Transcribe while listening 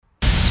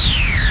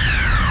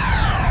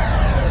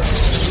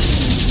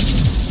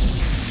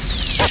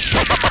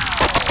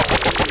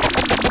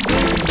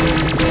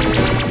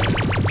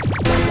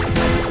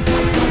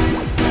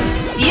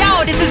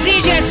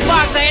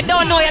So you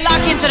don't know, you're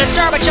locked into the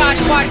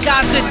Turbocharged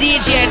podcast with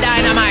DJ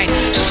Dynamite.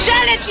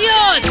 Shell it,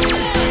 youth!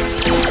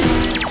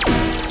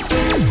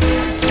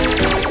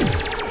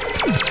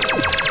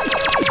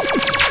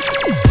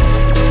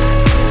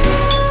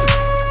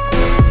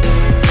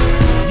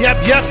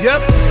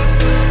 Yep.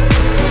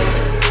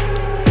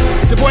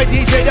 It's your boy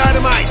DJ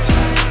Dynamite.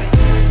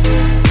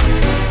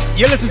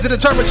 You listen to the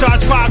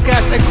Turbocharged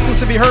podcast,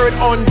 exclusively heard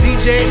on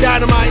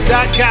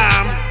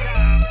DJDynamite.com.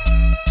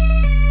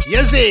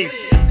 Yes, it.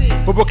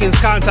 For bookings,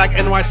 contact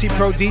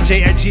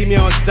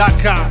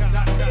nycprodj@gmail.com.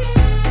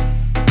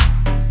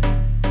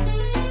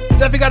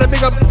 Definitely got to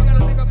big up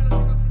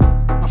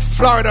a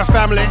Florida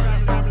family.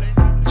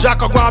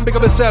 Jacko, go and big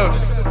up yourself.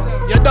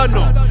 You don't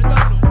know.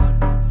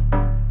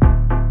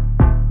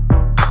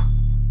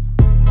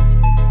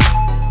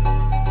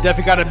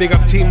 Definitely got to big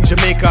up Team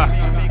Jamaica.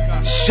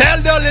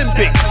 Shell the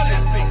Olympics.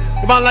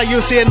 The man like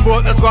Usain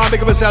Bolt, let's go and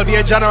big up yourself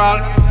here, General.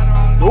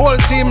 The whole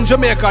Team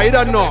Jamaica, you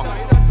don't know.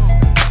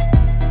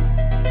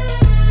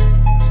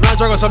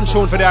 Juggle some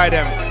tune for the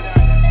item.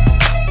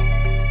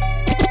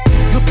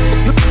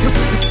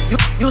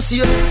 You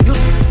see it.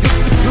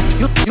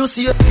 You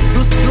see it.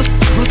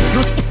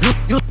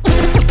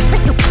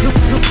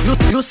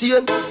 You see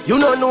it. You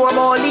don't know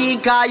about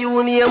League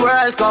Union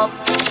World Cup.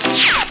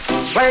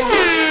 When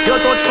you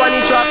touch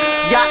funny truck,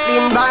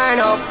 Gatlin burn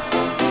up.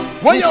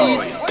 What you see?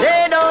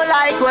 They don't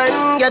like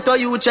when get to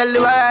you tell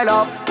the world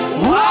up.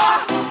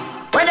 What?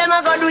 What them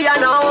a go do ya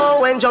now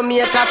when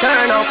Jamaica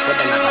turn up? What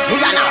them a go do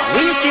ya now?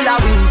 We still a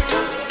win.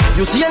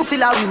 You see and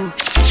still a win.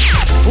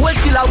 World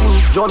still a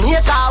win.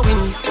 Jamaica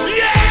win.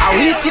 Yeah. And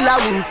we still a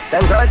win.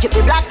 Them girl keep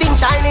the black thing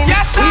shining.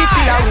 Yes, we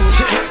still a win.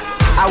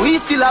 And we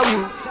still a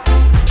win.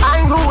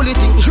 Unruly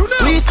thing.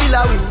 We still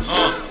a win.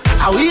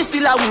 And we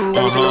still a win.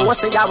 Them you know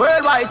what's a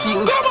worldwide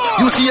thing.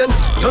 You see and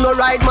you no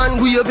ride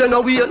man wave, you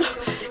no wheel.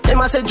 Them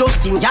a say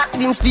Justin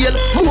Gatlin steel.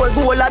 More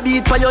goal a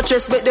beat on your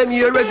chest, make them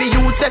hear every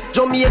youth say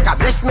Jamaica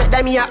bless, make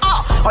them hear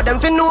or them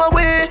fin know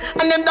away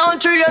and them down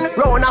train.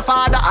 Round a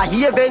father a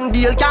haven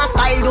deal can't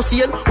style the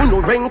same. Who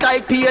no rank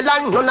like pale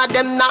and none of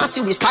them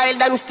nasty we style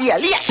them still.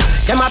 Yeah,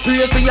 them a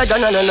pray for you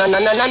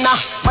na.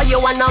 Why you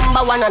a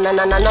number one na.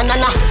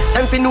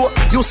 Them fin know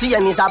you see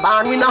and is a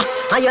born winner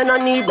and you no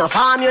need no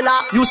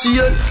formula. You see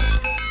it,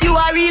 you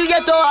a real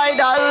ghetto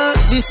idol.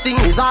 This thing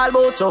is all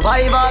about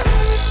survival.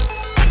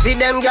 With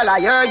them gyal a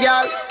your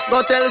gyal,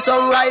 go tell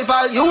some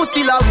rival you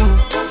still a win.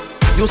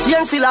 You see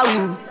and still a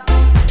win.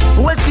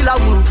 World still a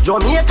win.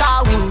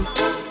 Jamaica win.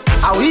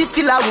 And we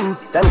still a win.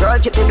 Them girl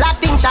keep the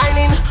black thing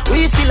shining.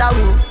 We still a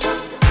win.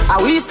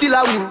 And we still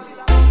a win.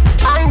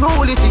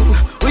 Unruly thing.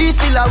 We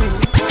still a win.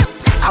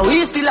 And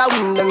we still a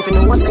win. Them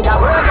finna what's in a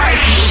worldwide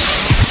team.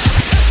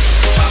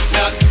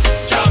 Champion.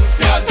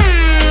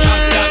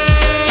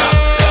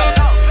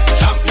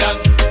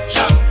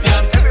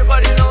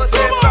 Everybody knows it.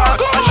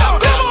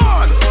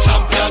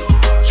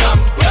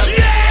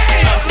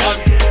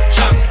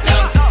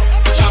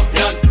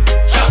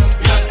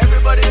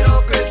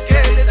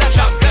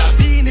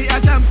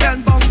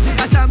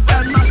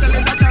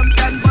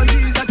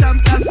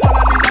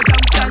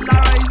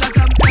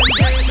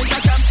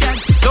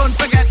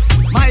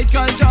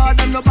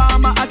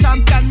 Obama a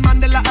champion,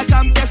 Mandela a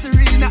champion,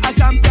 Serena a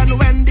champion,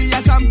 Wendy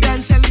a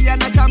champion, Shelly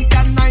and a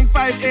champion,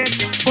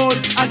 958 Bolt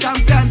a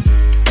champion.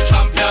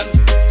 Champion.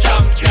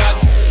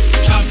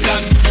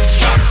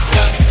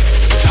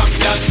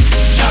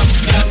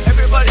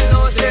 Everybody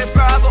knows it,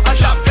 Bravo a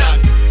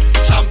champion.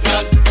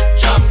 Champion.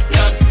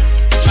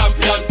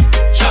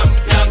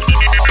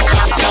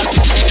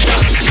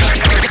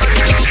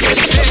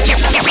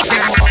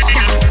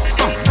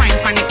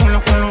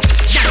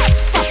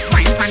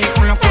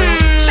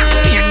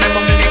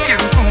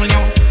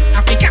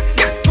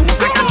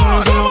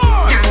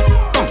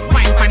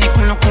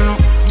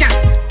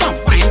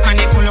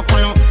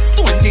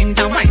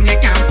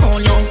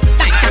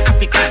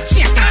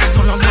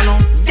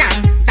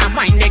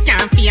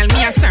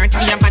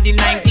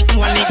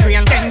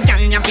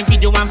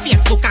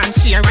 Facebook and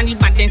share and the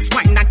baddest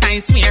wine that I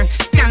swear.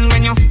 Girl,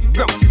 when you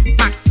broke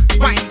back,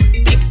 wine,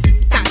 tick,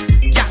 tack,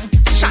 girl,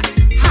 shot,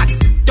 hot,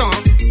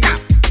 don't stop,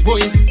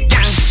 boy,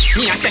 girl.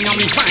 Me a tell you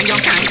me why you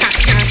can't cut,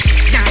 girl.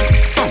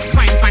 Come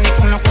wine pan the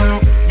colo, girl.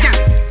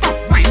 Come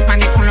wine pan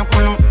the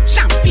colo.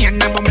 Champagne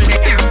and bubble they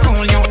can't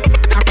call you.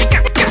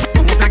 Africa, girl,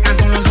 come like a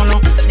zolo.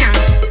 Girl,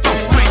 come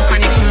wine pan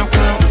the colo,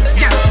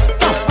 girl.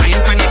 Come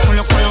wine pan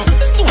the colo.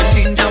 Stone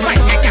ginger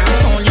wine they can't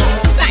call you.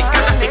 Like a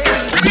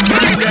African.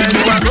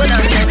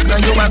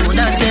 You are good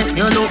as it,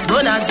 you look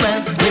good as well.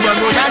 When you're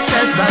good as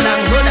self, girl,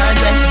 I'm good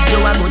as it. You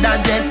are good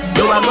as it,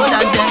 you are good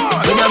as it.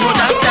 When you're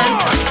good as self,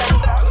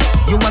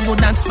 you are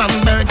good as from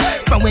birth.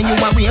 From when you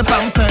are way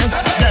pampers,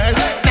 girl.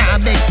 Now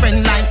big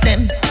friend like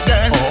them,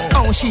 girl.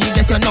 How she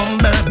get your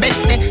number?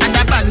 Betsy and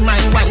a bad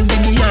man one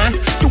big year.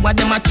 Two of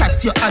them a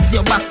chat you as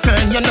your back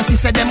turn. You know she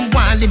said them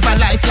want live a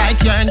life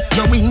like yourn.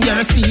 You win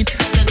your seat,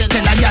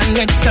 tell a girl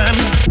next term.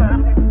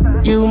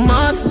 You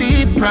must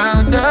be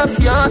proud of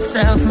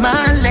yourself,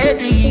 my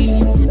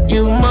lady.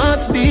 You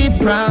must be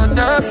proud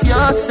of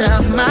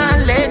yourself, my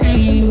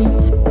lady.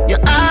 You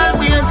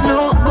always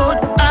look good,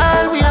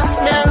 always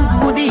smell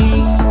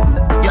goody.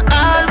 You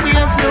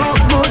always look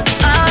good,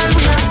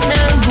 always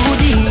smell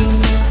goody.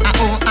 I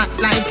don't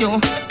act like you,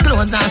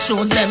 clothes and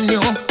shoes them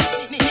new.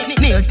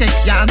 Nail tech,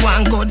 ya go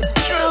and good.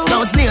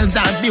 Those nails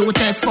are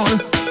beautiful.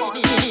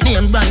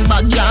 Name brand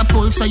bag ya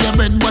pull, so your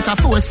bread butter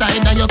four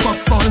side and your cup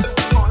full.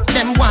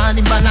 Them want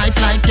live a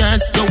life like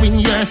yours, you win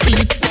your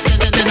seat.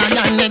 Then I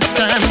got next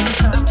term.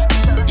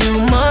 You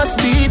must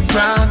be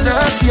proud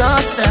of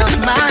yourself,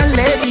 my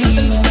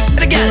lady.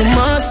 You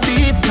must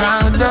be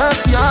proud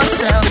of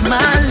yourself,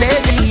 my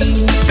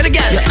lady.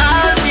 You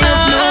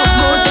always look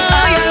good,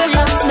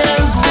 always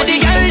smell good.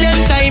 You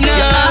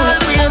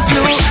always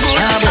look good.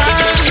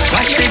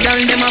 Watch the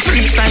girl, them a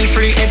freestyle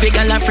free. Every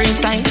girl a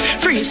freestyle.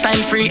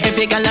 Freestyle free,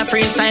 every girl a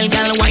freestyle.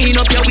 Girl, wind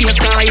up your waist,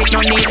 car, it no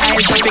need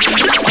aisle traffic.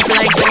 Lock up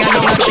like say I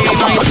know a chain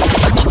mine.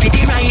 Back up for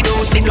the ride,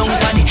 oh, sit down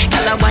on it.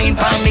 Girl a wine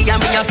for me and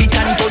me a fit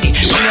and body.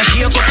 When you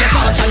shake up your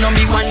pants, I know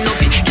me one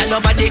love it. Girl,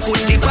 nobody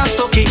could be past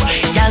okay.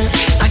 Girl,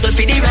 cycle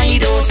for the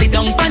ride, oh, sit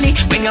down on it.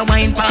 When you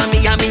wine for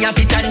me and me a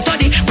fit and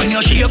body. When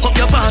you shake up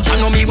your pants,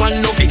 I know me one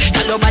love it.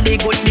 Girl, nobody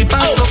could be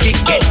past okay.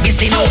 Get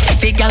this in out,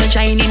 if a girl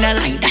shine in a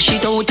line, dash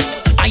it out.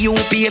 Are you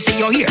pay for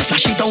your hair?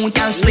 Flash it out,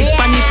 girl, split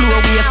on the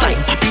floor waistline.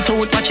 Pop it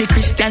out, watch a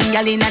Christian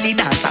girl inna the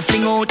dance. I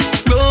fling out,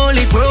 roll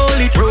it,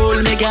 roll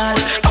me, girl.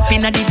 Up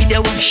inna the video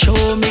and show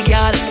me,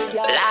 girl.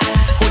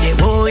 Could they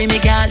hold me,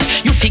 girl?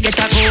 You forget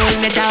a gold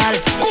medal.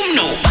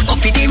 No, back up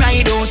for the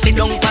ride, don't sit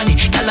down on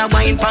it. Girl, a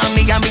wine for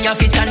me and me a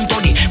fit and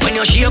body. When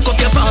you shake up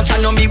your pants,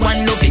 I know me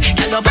one love it.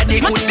 Girl, nobody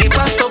could be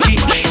past up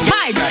it.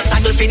 My girl,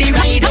 cycle for the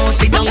ride, don't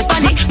sit down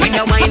on it. When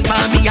you wine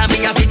for me and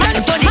me a fit and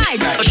body. My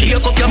girl,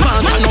 shake up your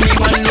pants, I know me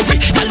one love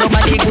it. Girl,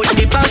 nobody could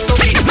be past up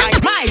it. My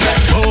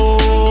girl,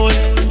 boy,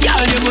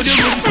 girl, you good,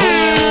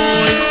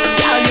 boy.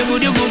 Girl, you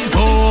good,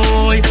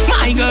 boy.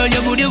 My girl,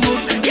 you good,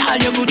 girl,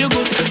 you good,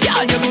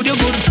 girl, you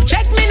good.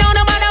 Check me now,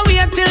 no matter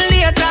wait till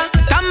later.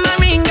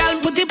 Tambourine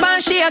girl, put it on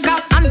shaker.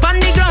 And on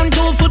the ground,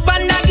 2 foot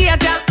on the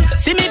gator.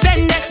 See me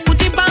bend it,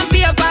 put it on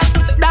paper.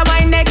 That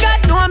wine they got,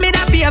 know me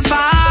that pay for.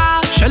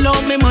 Shell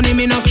out me money,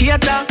 me no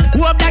cater.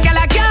 Who up that girl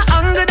like ya,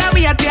 under the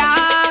wait ya.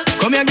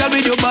 Come here girl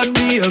with your bad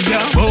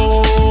behavior.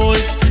 Boy,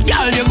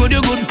 girl you good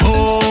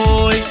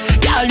boy.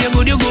 Girl you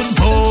good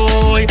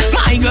boy.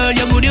 My girl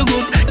you good.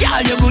 Girl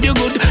you good.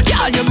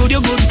 Girl you good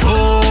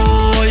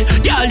boy.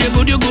 Girl you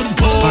good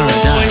boy.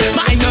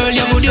 My girl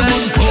you good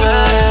boy.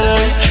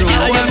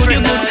 Girl you good.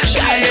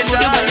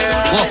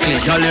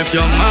 Girl, if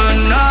your man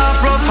not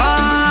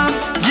perform,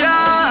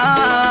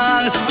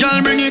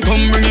 girl, bring it,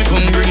 come.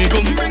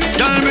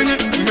 Girl, bring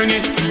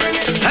it.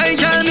 Hey,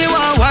 girl, me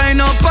want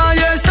wine up on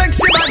your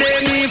sexy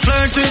body. Me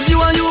flirt with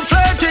you and you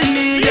flirt with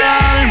me,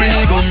 girl. Bring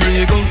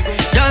it, come.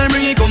 Girl,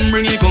 bring it,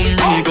 come.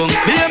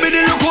 Baby,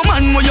 the look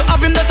woman when you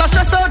have him, that's a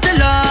stress out in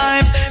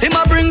life. Him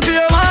a bring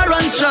pure heart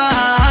and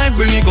strive.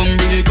 Bring it, come.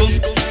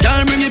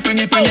 Girl, bring it,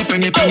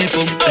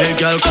 come. Hey,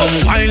 girl, come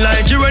wine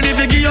like you ready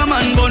to give your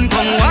man bun.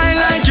 Come wine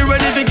like you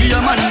ready to give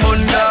your man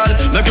bun, girl.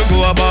 Make you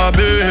go a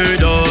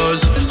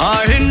Barbados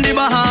or in the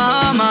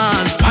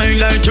Bahamas. Wine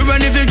like you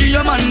ready to give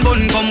your man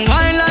bun. Come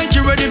wine like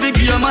you ready to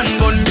give your man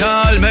bun,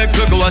 girl. Make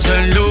you go a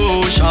St.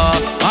 Lucia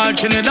or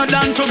Trinidad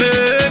and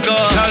Tobago.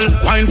 Girl,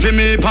 wine for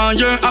me on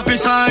your happy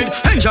side.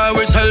 Enjoy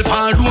yourself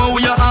and do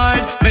what you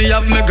hide. Me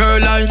have my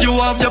girl and you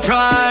have your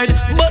pride,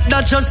 but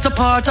that's just a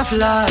part of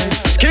life.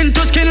 Skin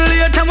to skin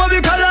later when we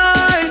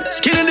collide.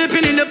 Skin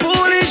dipping in the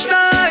Polish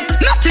night.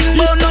 Nothing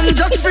but none,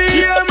 just free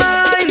your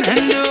mind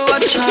and do a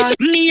try.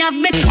 Me have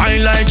met.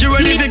 Wine like you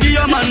ready to give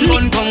your man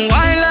bun. Come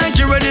wine like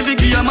you ready to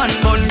give your man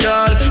bun,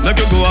 girl. Make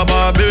you go a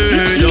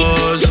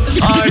Barbados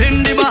or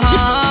in the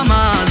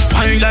Bahamas.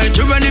 Wine like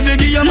you ready to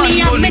give your man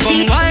bun.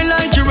 Come wine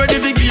like you ready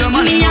to give your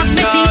man bun,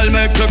 girl.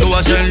 Make you go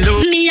a St.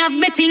 Louis. Me have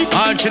betting.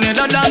 Or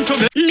Trinidad and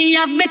Tobago. Me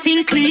have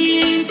betting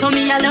clean, so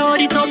me a load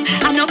it up.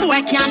 And no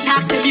boy can't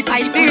talk to me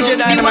fight. DJ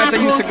Dynamite, the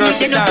music girl,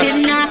 sit down.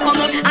 Come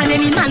up, and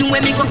any man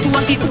when me go to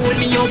a fi hold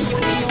me up.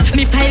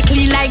 Me file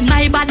clean like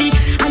my body.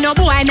 And no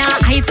boy now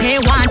I say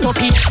want to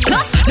pee.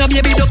 Plus, no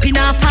baby dopey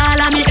now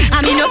follow me.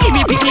 And me no give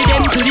me pick me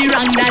them to the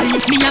wrong daddy.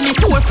 Me and me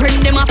 4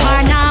 friend them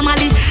apart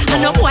normally.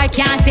 And no boy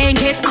can't say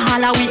get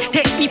all away.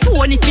 Take me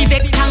phone if me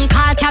vex and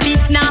call cabby.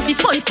 Now be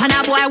sponge pan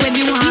a boy when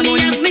me want money.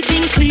 Me have me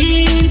thing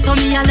clean, so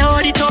me a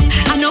load it up.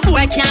 And no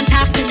boy can't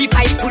talk to me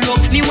fight pull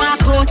up. Me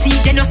walk out see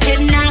they no said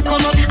nah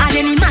come up. And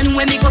any man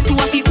when me go to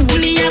a fi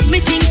hold me have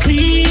me thing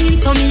clean,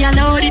 so me a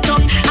load it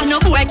up. And no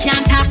boy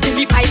can't talk to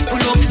me fight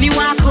pull up. Me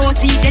walk out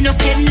see they no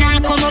said nah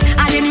come up.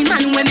 And any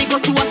man when me go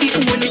to a fi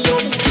hold me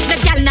up. The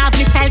girl nav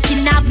me file, she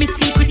nav me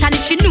secret. And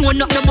if she know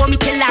nothing about me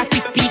tell her fi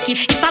speak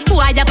it. If a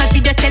boy have a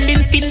video tell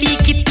him fi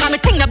leak it. From me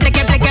thing a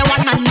bleggy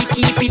one man me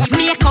keep it.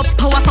 Make up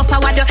power puff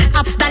forward the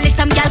ups dolly.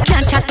 Some girl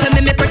can't chat to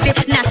me pretty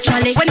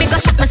naturally. When me go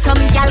shop me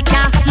some girl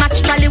can't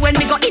match trolley. When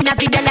me go in a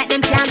video like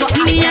them can't go.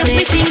 Me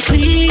everything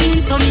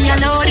clean, so me a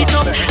load it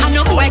up. And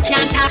no boy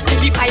can't talk to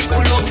me fight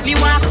pull up. Me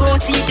walk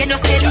out see they no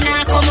say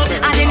nah come up.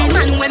 And any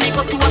man when me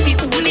go to a fi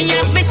hold me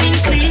everything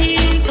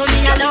clean, so me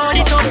a load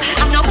it up.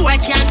 And no boy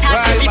can't talk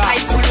to me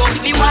fight pull up.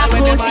 Me walk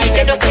out see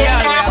they no say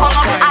nah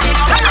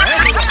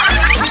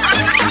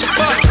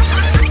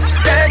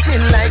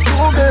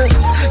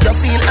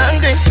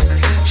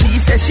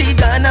says she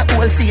gonna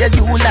wholesale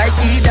you like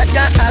he that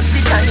got ask the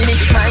tiny.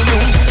 My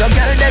new, your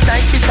girl that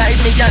right beside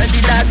me, girl the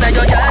dog now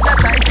your girl that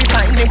try to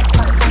find me.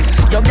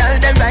 Your girl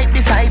that right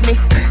beside me,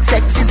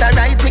 sex is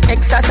alright, we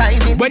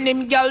exercising. When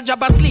them girl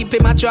drop asleep,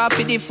 him a drop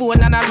for the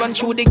phone and I run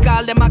through the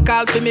call, them a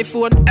call for me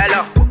phone.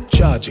 Hello.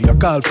 Charge your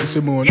call for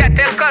Simone. Yeah,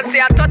 tell cuz say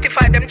I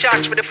 35 them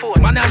charge for the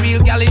phone. Man a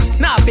real gal is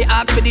now fi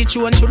ask for the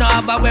tune. She no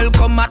have a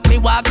welcome at me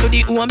walk to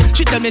the home.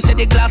 She tell me say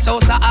the glass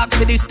house I ask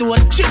for the stone.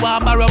 She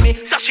want borrow me,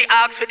 so she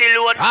ask for the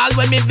loan. All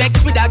when me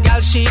vex with a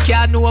gal she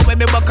can't know when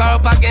me buck her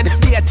up again.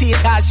 Be a teeth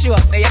her sure.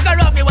 Say you go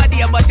rub me one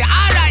day but you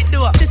alright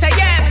though. She say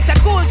yeah, me say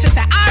cool. She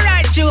say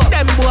alright you.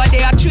 Them boy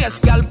they a trace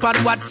gal on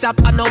WhatsApp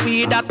and no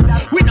we that.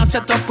 We no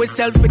set up with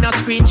self in a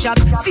screenshot.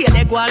 Stay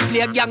they go and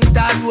play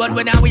gangster road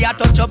when we a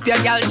touch up your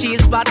gal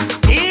G-spot.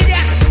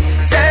 Idiot.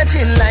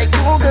 Searching like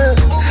Google,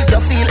 you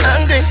feel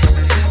hungry.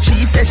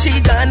 She says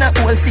she gonna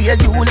wholesale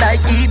you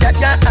like he that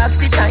got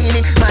ask the tiny.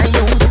 My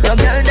youth, your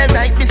girl that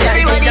right beside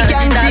me. Everybody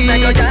can see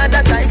your girl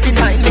that try to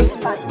find me.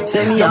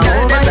 Say me your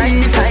girl that right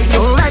beside me.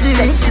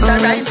 Sex is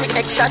alright, we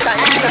exercise.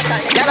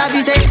 Y'all have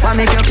to say, why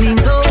make you clean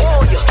so?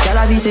 Y'all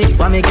have to say,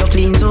 why make you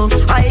clean so?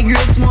 High grade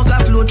smoke a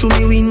flow through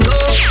me window.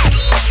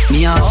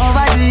 Me a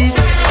overdo it.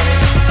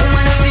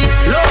 Woman of it,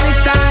 love me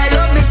style.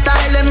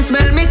 Let me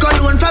smell me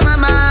cologne from my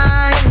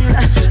mind.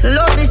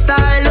 Love me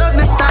style, let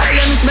me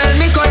smell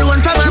me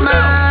cologne from my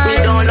mind. Me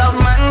don't love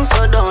man,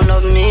 so don't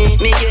love me.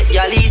 Me get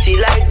y'all easy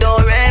like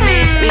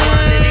Doremi. Me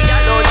want the big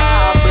out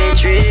halfway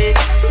tree.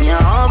 Me a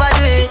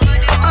overdo it.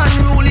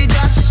 Unruly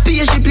dash,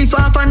 spaceshiply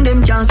far from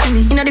them can't see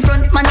me. Inna the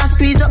front, man I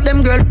squeeze up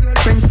them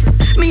girlfriend.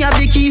 Me have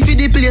the key for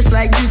the place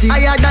like Dizzy.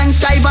 Higher than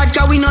Sky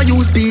Vodka, we no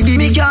use PD.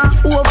 Me can't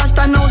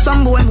overstand now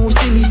some boy move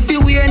silly. Fi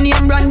wear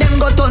name brand, them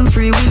got on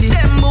free willy.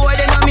 Them boy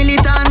they no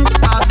militant.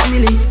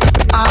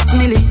 Ask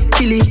Millie,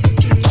 killy.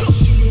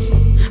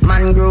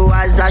 Man grow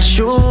as a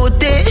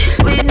shooty.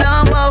 We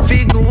don't bow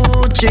fi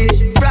Gucci.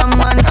 From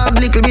man have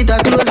little bit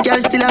of clothes, girl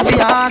still a fi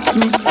ask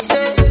me.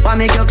 Say, why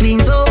make you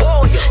clean so?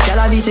 Girl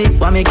a be say,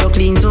 why make you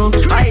clean so?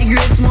 High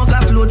grade smoke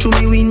a flow through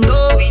me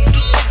window.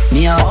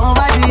 Me a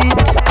overdo it.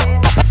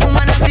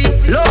 Woman a fi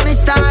love me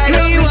style,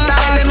 let me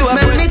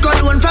smell me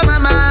cologne from my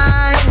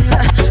mind.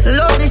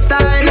 Love me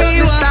style,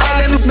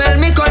 let me smell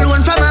me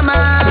cologne from my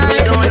mind. Me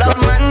don't love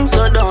man,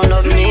 so don't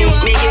love me.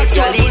 Me get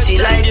y'all easy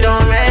like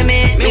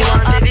Doremi. Me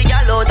want the big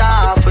gal out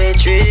halfway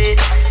tree.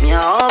 Me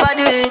a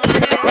overdo it.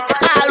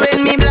 All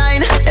when me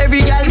blind,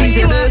 every gal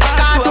visible.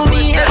 Car to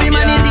me, every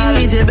man is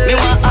invisible. Me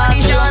want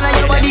audition and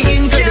your body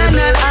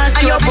incredible.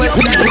 And your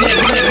pussy.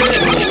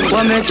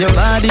 What make your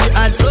body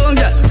hot so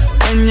girl?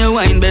 When you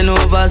wine bend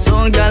over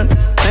so girl.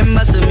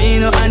 Remember say me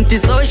no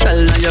antisocial.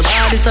 And your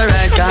body's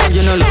alright cause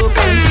you no local.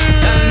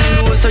 Tell me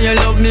no so you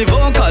love me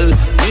vocal.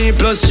 Me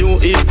plus you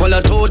equal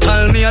a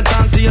total. Me a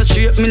talk to you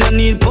straight, me no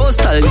need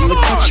postal. You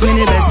touch me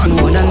the best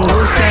more than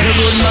those kind. Your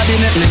good body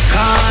make me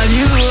call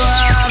you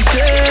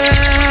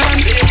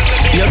often.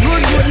 Your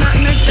good make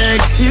me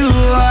text you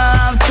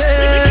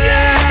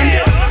often.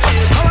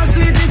 Our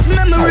sweetest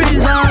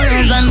memories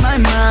always on my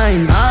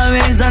mind.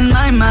 Always on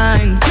my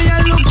mind. Me a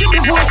look at the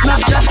voice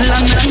Snapchat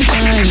long time.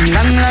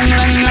 Long time.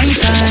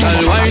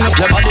 I'll wind up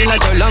your body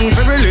like you long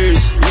for release.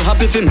 You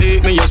happy for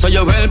meet me, yes so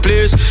you well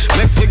pleased.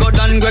 Make me go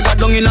down, we got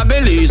down in a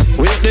Belize.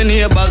 Wake the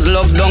neighbors,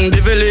 love down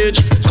the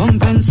village.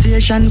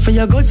 Compensation for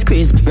your good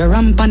squeeze. We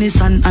ramp on the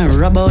sun and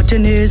rub out your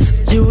knees.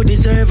 You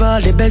deserve all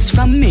the best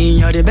from me.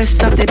 You're the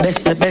best of the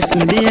best,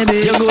 me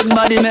baby. Your good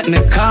body make me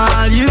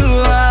call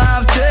you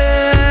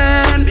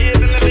often.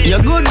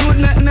 Your good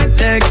make me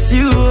text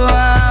you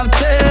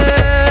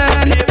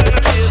often.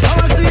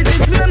 Our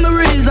sweetest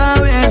memories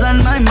always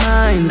on my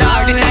mind.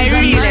 Now this is the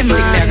realest thing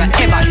that I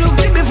ever seen.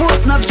 Before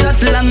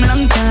Snapchat,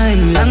 long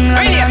time. Long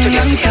time.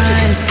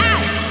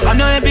 I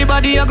know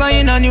everybody are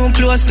going on new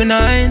clothes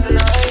tonight.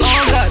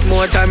 Oh God,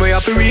 more time we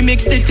have to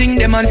remix the thing,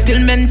 them and still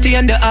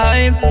maintain the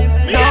hype.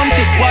 Don't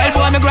it, wild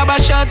boy me grab a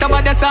shirt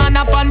over the sun,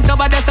 a pants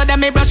over there, so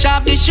them me brush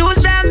off the shoes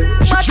them.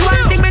 But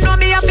one thing me know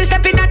me have to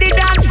step in at the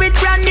dance with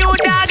brand new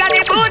dog and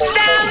the boots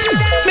them.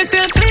 Me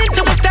still clean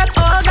to a step,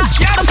 oh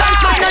gosh. I'm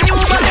fine on you,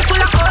 but they full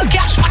of old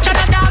cash. Watch on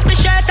the dog, me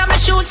shirt and me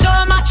shoes so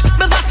much.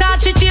 Me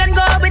Versace chain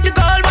go with the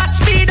gold watch.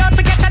 Speed out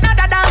for catch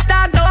another dance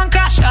dog, don't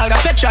crash. All the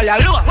petrol you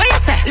low, what you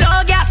say?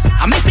 Low gas.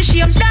 I'm if she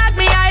am dog,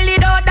 me highly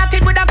doubt that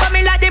it woulda come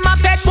in like the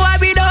Muppet boy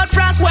without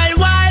frost. Well,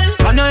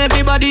 I know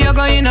everybody are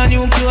going on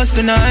new clothes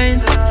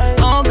tonight.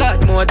 Oh God,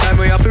 more time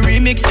we have to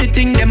remix the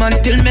thing, them and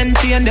still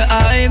maintain the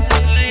hype.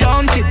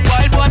 Don't it,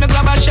 wild boy me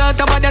grab a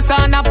shirt over the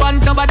sun, a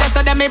pants over there,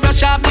 so them me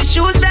brush off the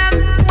shoes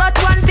them. But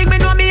one thing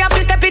me know me have to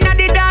step in at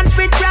the dance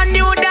with brand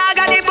new dog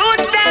and the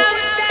boots them.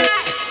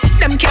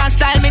 Them can't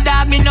style me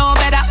dog, me know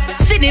better.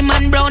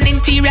 Cinnamon brown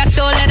interior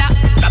so leather.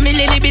 From me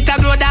little bit of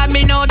grow dog,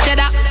 me no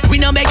cheddar. We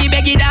no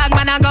beggy dog,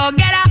 man I go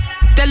get her.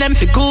 Tell them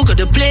fi Google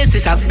the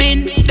places I've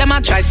been. Them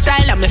a try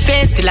style and my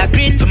face still a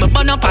grin. From me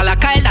bun up all a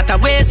Kyle that a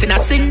waste in a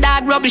sin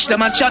dog rubbish.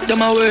 Them a chat,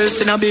 them a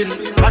waste in a bin.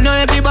 I know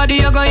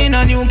everybody are going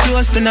on new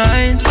clothes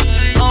tonight.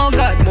 Oh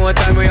God, more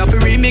time we have to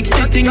remix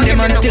the thing. Them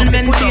and still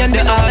maintain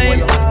the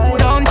hype.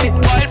 Don't it,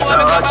 wild boy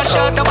me grab a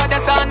shirt over the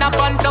sun up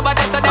on so but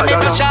so them make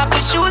me sharp the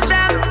shoes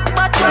them.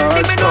 But one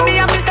thing me know me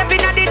have to step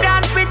in at the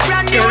dance with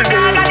brand new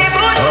dog and the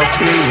boots them.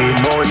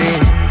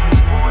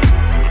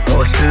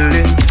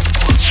 Hustling,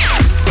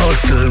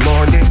 hustle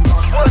money.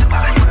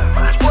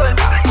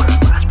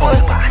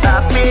 I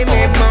feel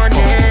me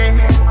money.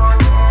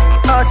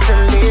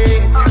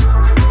 Hustling,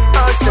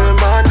 hustle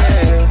money.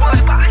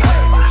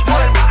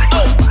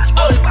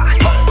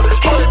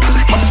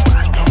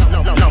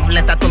 Love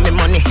letter to me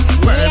money.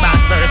 World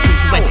Boss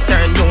versus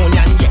Western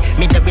Union. Yeah,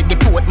 me there with the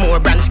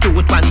Portmore branch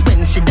cute one.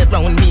 When she dey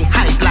round me,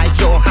 hype like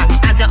Johan.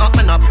 As you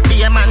open up,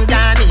 be a man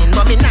gone in.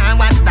 But me nah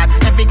watch that.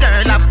 Every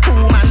girl have 2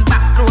 man.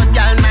 Backroad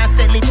girl, nah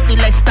sell it for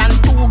less than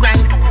 2 grand.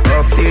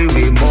 I feel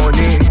me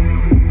money.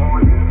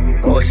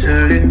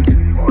 Hustling,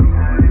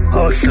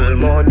 hustle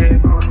money.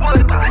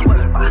 World Boss,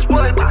 World Boss,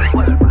 World Boss,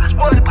 World Boss,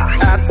 World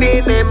Boss. I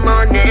feel me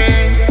money.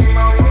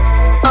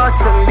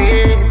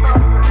 Hustling,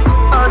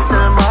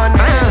 hustle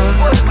money.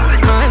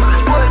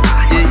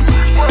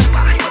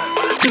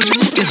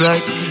 It's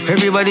like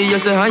everybody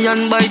just a high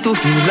and buy to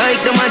feel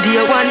like them a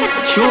dear one.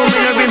 Show me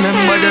no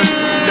remember them.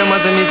 Them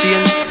as a me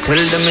change. Tell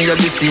them me a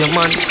be same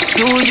man.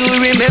 Do you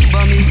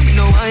remember me?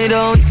 No, I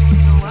don't.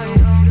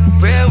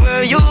 Where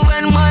were you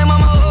when my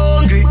mama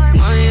hungry?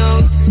 My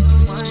house.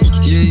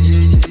 Yeah,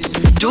 yeah.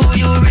 Do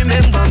you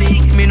remember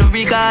me? Me no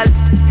recall.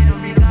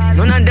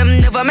 None of them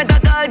never make a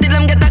call. Did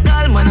them get a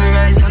call? Man, I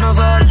rise and I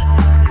fall.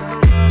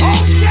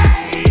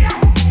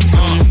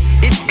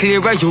 It's clear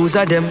I use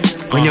of them.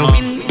 When you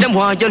win, them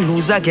want you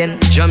lose again.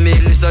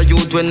 Jamil is a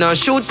youth when I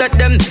shoot at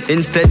them.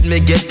 Instead, me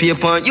get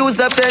paper and use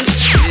a pen.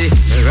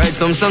 I write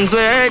some songs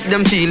where I hurt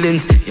them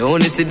feelings. You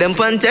only see them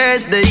on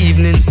Thursday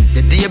evenings.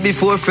 The day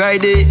before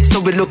Friday, so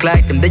we look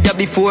like them the day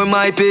before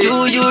my pay.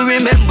 Do you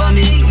remember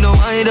me? No,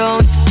 I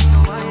don't.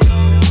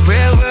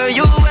 Where were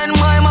you when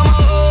my mama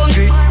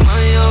hungry?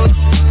 My house.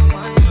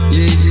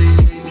 Yeah.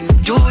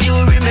 Do you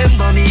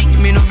remember me?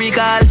 Me no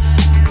recall.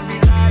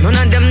 None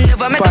of them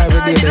never make a call.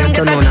 Did them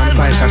get a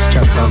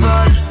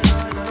call?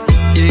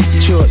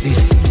 Show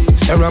this.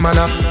 The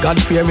Romana,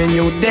 God-fearing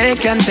you, they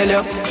can tell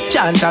you.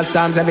 Chant out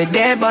songs every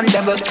day, but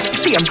never.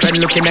 See them friend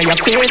looking at your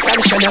face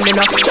and shun them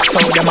enough. Just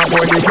how them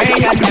aboard the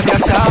rain and never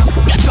saw.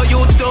 Get your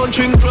youth, don't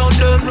drink round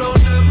them.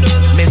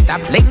 Mr.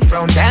 Blink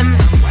round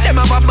them. Them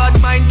have a bad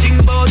mind,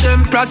 think about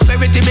them.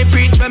 Prosperity me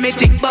preach when me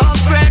think about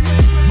friend.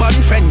 Bun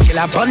friend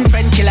killer,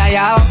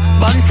 yeah.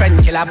 Bun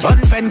friend killer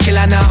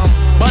now.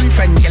 Bun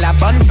friend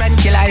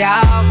killer,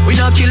 yeah. We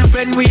not kill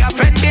friend, we a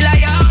friend killer,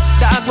 yeah.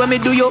 Dog when me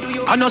do you,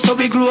 I know so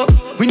we grow up.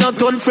 We not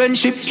turn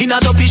friendship in a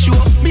dopey show.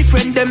 Me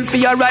friend them for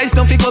your rise,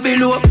 don't fi go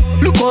below.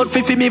 Look out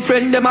fi me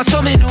friend them a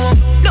so me know.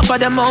 Enough of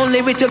them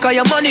only with you cause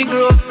your money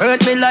grow.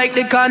 Hurt me like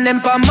the can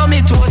them pan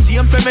mommy toe. See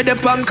them friend me the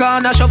pan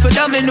can a shuffle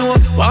them me know.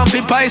 Want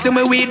fi pies and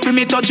me weed fi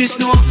me touch it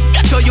snow.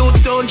 Get your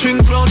youth don't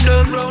drink round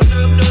them.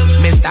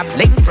 Mr.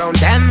 Blink round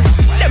them.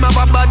 Them have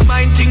a bad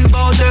mind think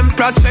about them.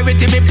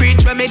 Prosperity me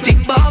preach when me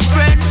think about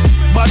friend.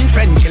 Bun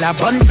friend killer,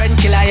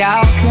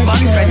 yeah.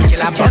 Bun friend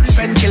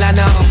killer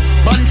now.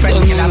 Bun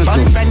friend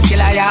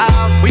killer,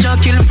 yeah. We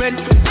not kill friend.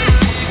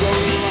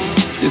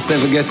 This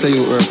never get to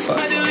you work for.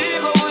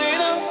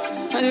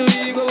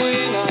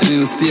 And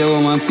you stay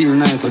home and feel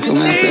nice. That's what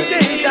I say.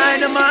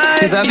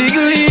 It's a big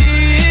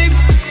league.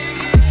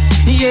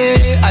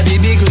 Yeah, at the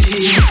big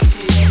league.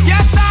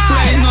 Yes, sir.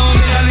 Right now,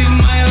 me I live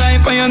my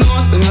life and you know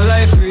see my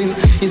life real.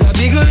 It's a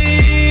big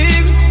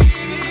league.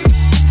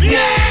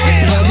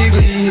 Yeah, it's a big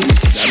league.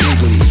 It's a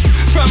big league.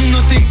 From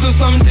nothing to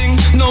something,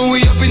 now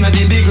we up in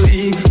the big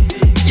league.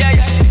 Yeah,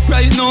 yeah.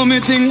 Right now me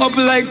thing up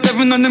like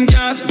 7 on them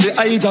cars, the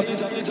eye job.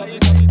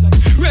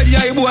 Ready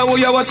eye boy, who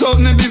you watch out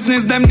in the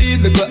business, them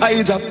need the good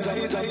eye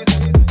jobs.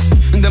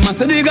 And them a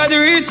say they got the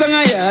reach on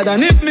a yard,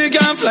 and if me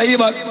can't fly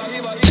back.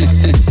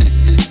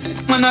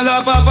 Man I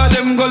laugh off of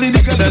them gully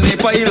digger than a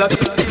pilot.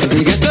 If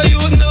we get to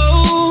you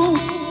know,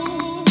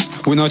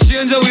 we not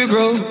change how we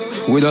grow.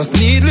 We just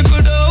need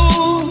little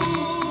dough.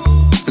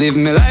 Live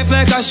me life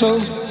like a show.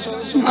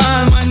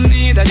 All man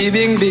need a the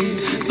bing bing.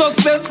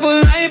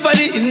 Successful life a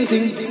the in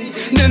thing.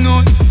 They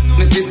know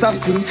if we stop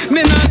sing,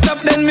 me not stop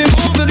then me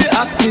move to the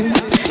acting.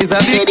 It's a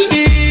big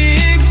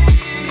league.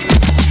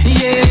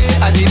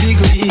 Yeah, a the big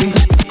league.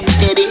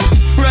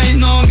 Right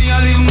now me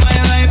I live my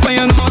life and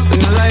you know see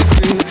my life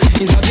real.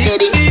 It's a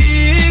big league.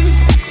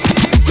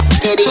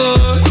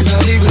 Oh, it's a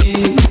big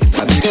league. It's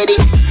a big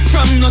league.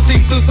 From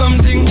nothing to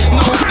something.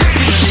 Now it's in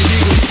a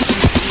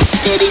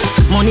big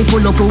league. Money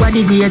pull up over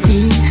the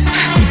greatest.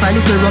 Keep a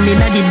little rum in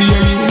the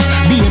Baileys.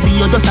 Baby,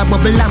 you just a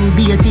bubble and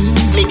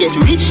beaties. Me get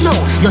rich now,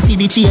 you see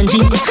the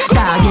changes.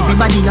 Dog,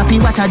 everybody happy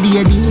what a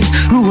day this.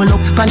 Roll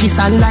up on the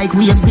sun like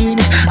waves did.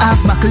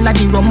 Half buckle of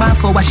the rum, half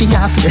for washing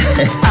off.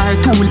 Our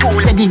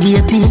tool,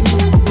 segregated.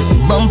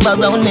 Bump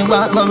around me,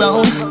 walk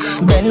around.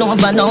 Bend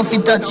over now if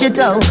you touch it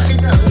out.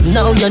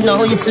 Now you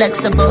know you're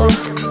flexible.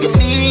 You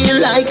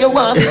feel like you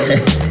walk.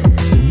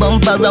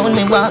 Bump around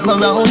me, walk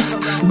around.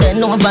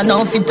 Bend over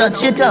now if you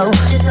touch it out.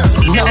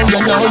 Now you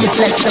know you're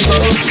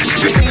flexible.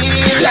 You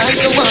feel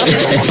like you want.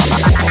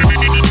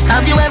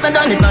 Have you ever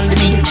done it on the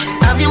beach?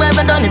 Have you ever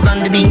me done it on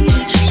the beach.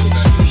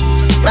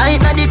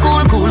 Right now the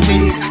cool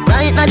breeze.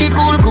 Right now the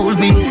cool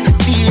breeze.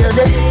 Feel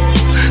the,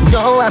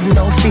 don't have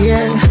no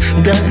fear,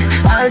 girl.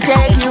 I'll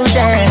take you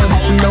there.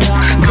 No,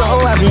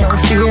 don't have no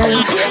fear,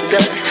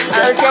 girl.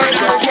 I'll take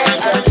you there.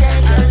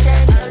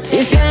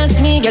 If you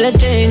ask me, girl, I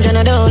change and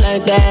I don't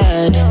like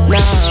that. No,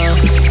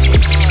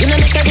 you know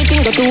make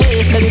everything go to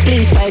waste, baby.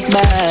 Please fight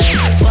back.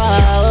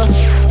 Wow.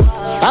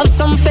 Have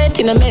some faith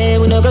in a man,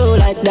 we no grow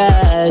like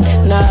that.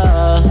 No,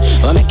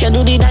 what make you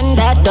do the done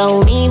that?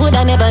 Don't me, would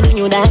I never do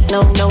you that?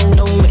 No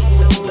way.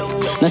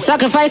 No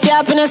sacrifice your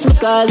happiness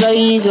because of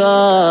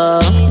ego.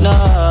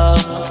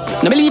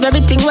 No believe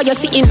everything what you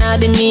see in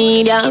the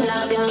media.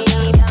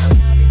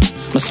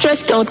 I'm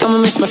stressed out,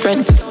 I'm miss my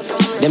friend.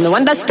 Them no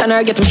understand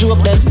or get to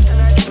joke them.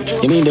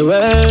 You mean the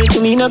world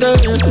to me, no girl.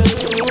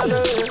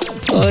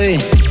 Oi,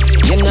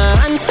 you no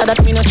answer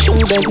that me not true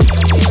then.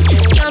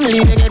 Can't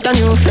believe you get a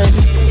new friend.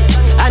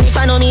 And if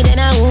I know me, then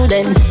I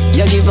wouldn't.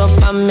 You give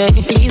up on me,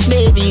 please,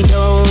 baby,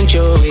 don't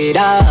throw it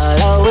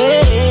all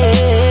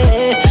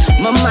away.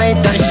 My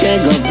might have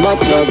shake up,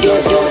 but no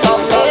give up on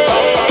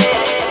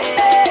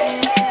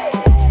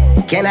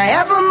me. Can I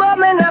have a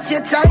moment of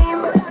your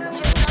time?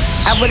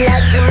 I would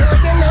like to know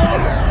your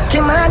name.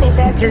 Kimani,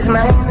 that is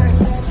mine.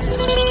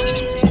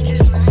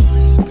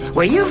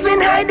 Where you've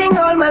been hiding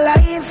all my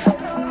life.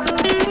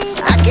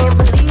 I can't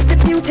believe the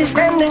beauty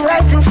standing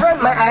right in front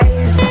of my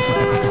eyes.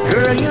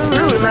 Girl, you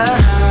rule my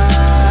heart.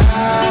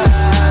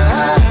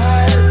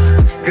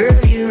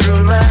 Girl, you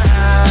rule my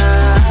heart.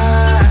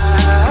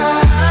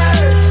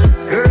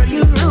 Girl,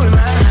 you rule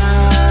my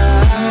heart.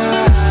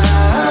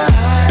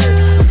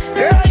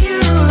 Girl, you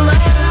rule my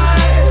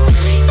heart.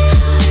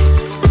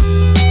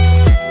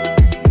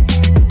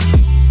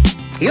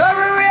 You're a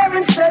rare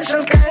and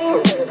special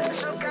kind,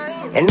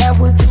 and I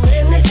would do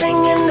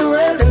anything in the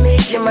world to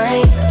make you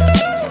mine.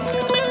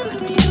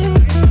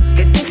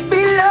 Could this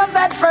be love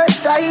at first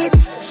sight?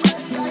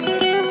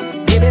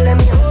 Baby, let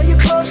me hold you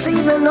close,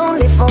 even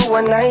only for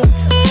one night.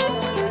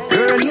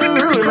 Girl, you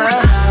rule my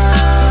heart.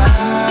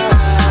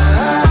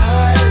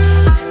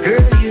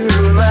 Girl, you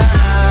rule my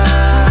heart.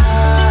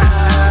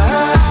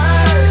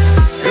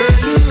 Girl,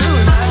 you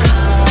rule my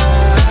heart.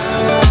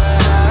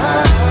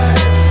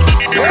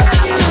 Girl,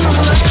 you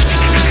rule my heart.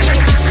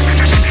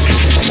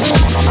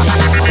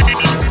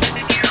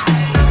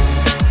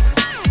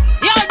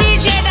 Yo,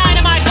 DJ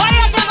Dynamite, why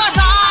you take us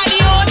all,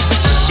 youth?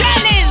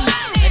 Shellings,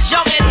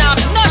 juggling up,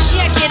 no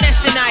shakiness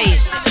tonight.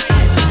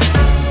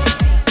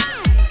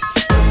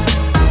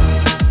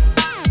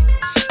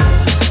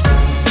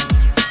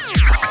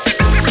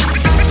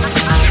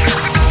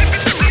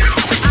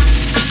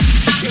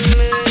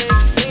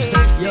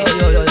 Yo,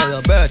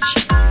 Birch.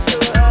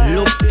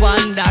 Look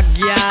on that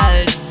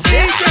girl.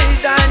 DJ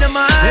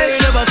Dynamite. Me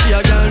never see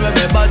a girl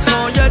with a bad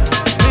song yet.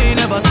 Me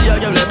never see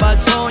a girl with a bad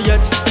song yet.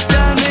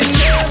 Girl, me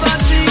never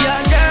see a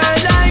girl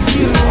like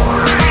you.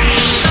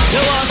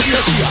 You want to see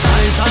a she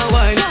ice and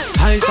wine,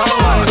 ice and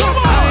wine.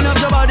 Wind up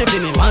your body for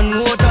me one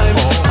more time.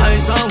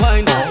 Ice and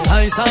wine,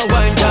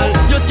 girl.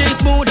 Your skin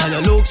smooth and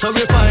your look so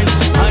refined.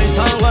 Ice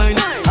and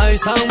wine,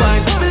 ice and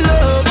wine. Me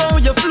love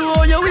how you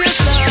flow your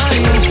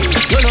waistline.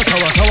 You know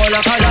sour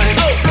like a lime.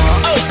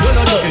 You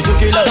know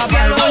juky like a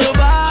pine. Girl, you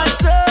bad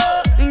so,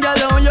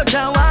 girl, you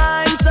can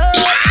wine so.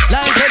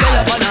 Like a bell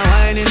up on a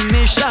whining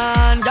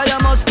mission. Girl, you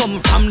must come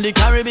from the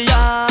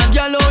Caribbean.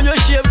 Girl, you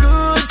shape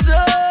good so.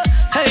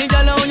 Hey,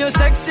 girl, you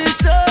sexy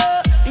so.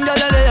 Girl,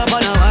 you lay up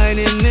on a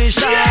whining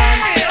mission.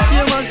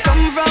 You must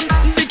come from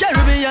the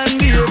Caribbean,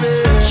 baby.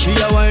 She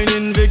a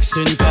whining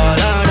vixen, call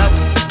her that.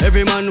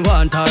 Every man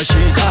want her,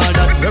 she's all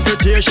that.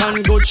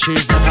 Reputation good,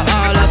 she's not a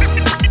harlot.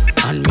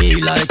 And me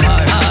like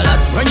her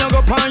harlot. When you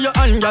go on your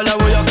hand, girl,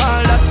 what you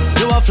call that?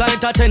 You a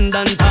flight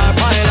attendant or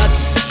pilot.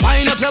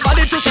 Wind up your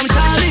body to some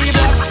Charlie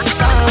Black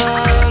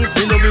songs.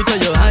 Me love it to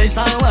you, ice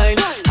and wine,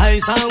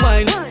 ice and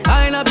wine.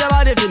 Wind up your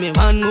body for me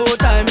one more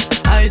time.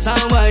 Ice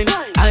and wine,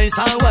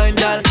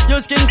 girl. Your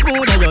skin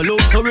smooth and your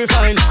look so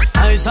refined.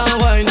 Ice and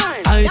wine,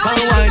 ice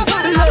and wine.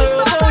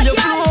 Love how you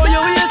flow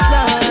your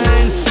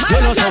waistline. You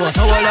know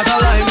sour like a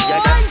lime.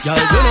 Girl,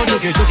 you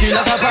know juky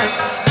like a pine.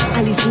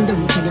 I listen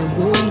down to the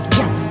road,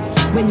 girl.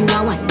 When you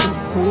are winding,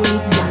 hold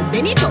it, girl.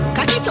 Bend it up,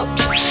 cut it up.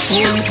 Hold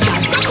it,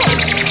 girl. Rock out.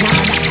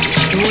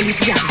 Hold it,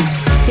 girl.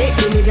 Take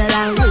the nigga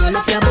and roll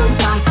up your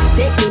bumper.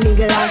 Take the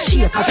nigga and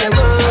shape up your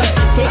roll.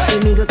 Take the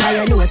nigga 'cause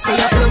you know say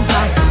you're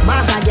plumper.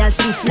 Marga girl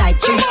stiff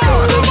like tree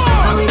stone.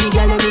 How we the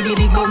girl with the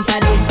big bumper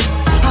then?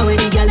 How we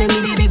the girl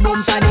with the big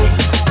bumper then?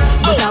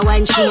 But a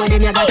wine show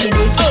them you got to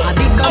do a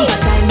big bumper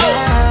time now.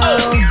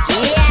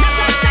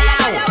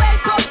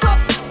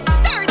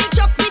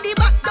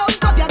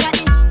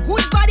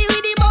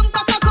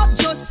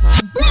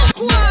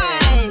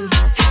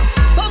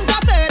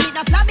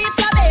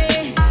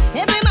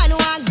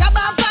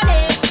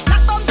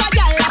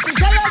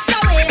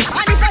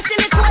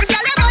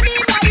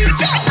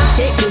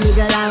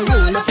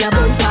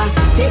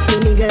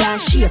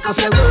 Shape up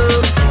your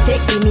room.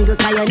 Take the nigga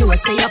 'cause you know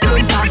say you're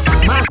plumper.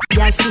 Mark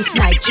girl stiff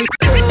like chick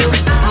too.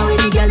 How we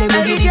the girl with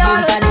the big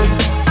bumper then?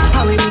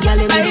 How we the girl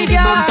with the big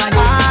bumper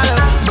then?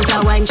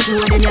 wine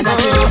show, then you got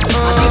to do a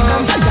big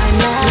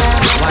propaganda.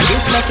 Why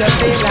this make you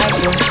feel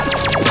like you?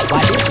 Why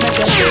this make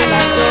you feel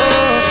like you?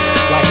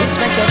 Why this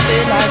make you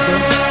feel like you?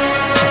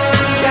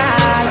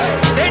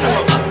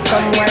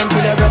 Come wine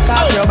till you broke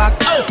off your back,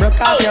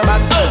 broke off your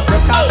back,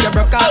 broke off your,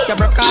 broke off your,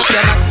 broke off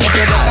your back. If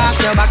you broke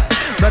off your back,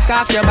 broke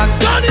off your back,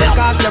 broke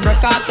off your,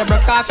 broke off your,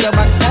 broke off your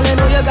back. Girl, you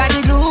know you got the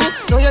glue,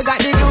 know you got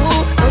the glue,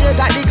 know you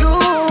got the glue.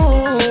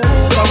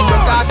 Come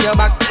broke off your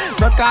back,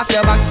 broke off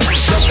your back,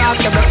 broke off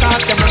your, broke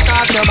off your, broke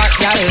off your back,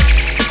 girl.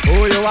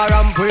 Who you are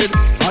ramp with?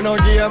 On a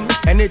game.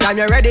 Anytime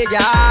you're ready,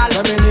 girl.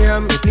 Let me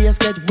name. The place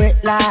get wet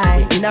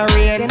like in a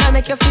rain. Then I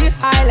make you feel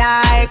high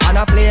like on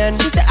a plane.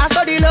 She say I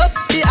saw the love,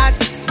 the art.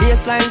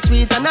 Baseline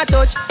sweet and I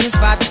touch this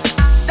fat.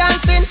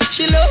 Dancing,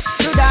 she love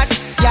do that.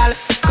 Girl,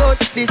 cut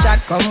the chat.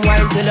 Come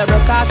wine till you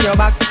broke off your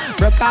back.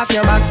 Broke off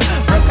your back.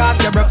 Broke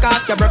off your, broke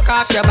off your, broke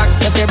off your back.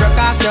 If you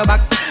broke off your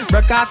back,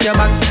 broke off your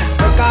back.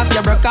 Broke off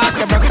your, broke off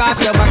your, broke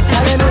off your back.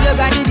 Girl, you know you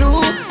got the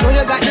glue. Know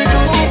you got the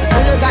glue.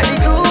 Know you got the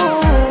glue.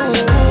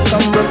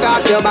 Come broke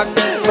off your back,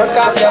 broke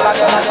off your back,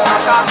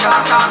 broke off your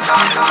back.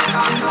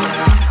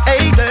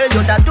 Hey girl,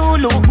 you that do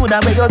look good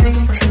at where you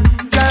did.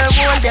 Girl,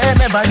 won't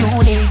them ever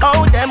unique.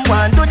 How them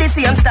want do the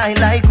same style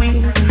like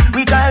we?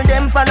 We call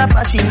them follow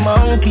fashion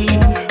monkey.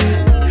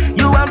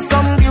 You have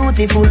some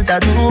beautiful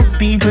tattoo,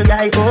 people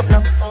like open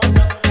up.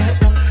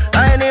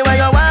 Anyway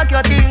you walk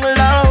your thing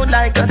loud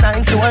like a sign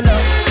to a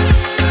love.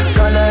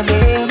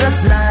 Coloring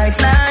this life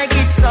like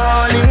it's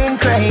all in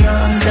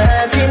crayon.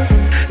 Searching,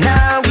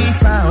 now we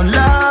found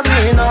love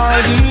in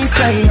all these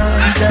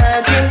crayons.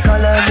 Searching,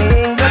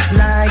 coloring this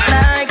life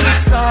like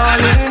it's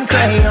all in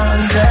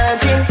crayon.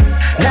 Searching,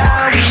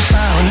 now we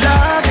found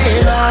love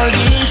in all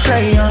these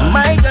crayons.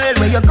 My girl,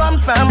 where you come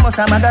from, must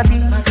a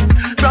magazine.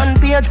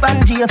 Front page,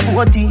 Banjia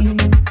 14.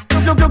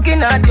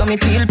 Looking at you, me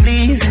feel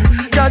please.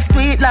 Just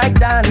tweet like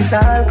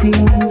dancehall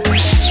queen.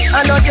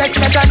 I know just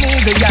make a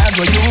nigga you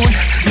go use.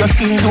 Your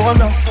skin don't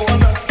rough.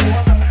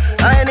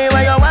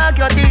 Anyway you walk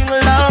your thing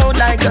loud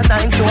like your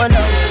signs to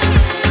enough.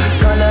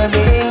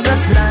 Coloring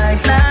this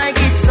life like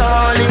it's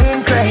all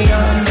in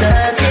crayon.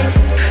 Searching,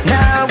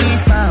 now we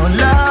found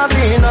love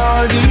in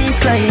all these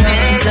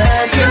crayons.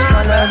 Searching,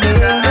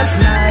 coloring this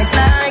life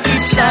like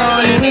it's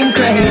all in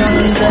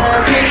crayon.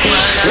 Searching,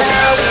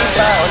 now we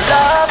found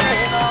love.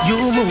 You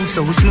move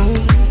so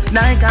smooth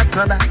like a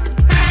acrobat.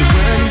 The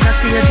world is a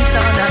stage, it's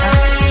on a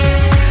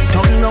act.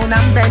 Turn round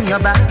and bend your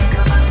back.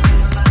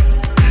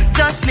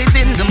 Just live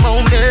in the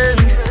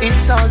moment,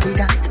 it's all we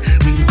got.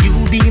 Will you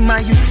be my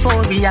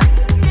euphoria?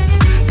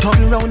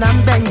 Turn round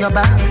and bend your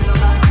back.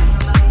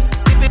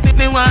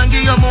 Me want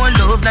give you more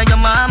love than your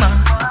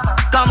mama.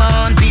 Come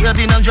on,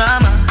 baby, no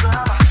drama.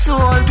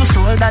 Soul to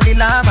soul, daddy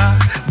lava.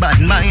 Bad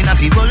mind, I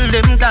feel hold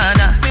them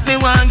corner. Me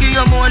want give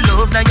you more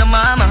love than your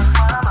mama.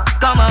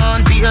 Come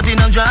on, baby,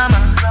 no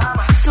drama.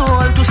 Soul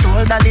to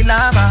soul, daddy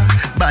lava.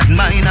 Bad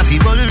mind, I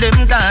feel hold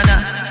them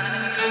corner.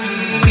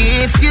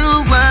 If you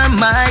were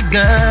my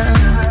girl,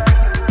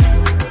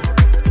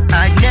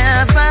 I'd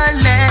never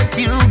let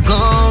you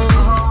go.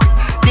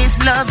 This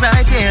love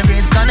right here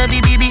is gonna be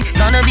baby,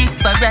 gonna be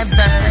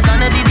forever.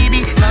 Gonna be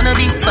baby, gonna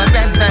be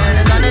forever.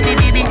 Gonna be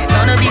baby,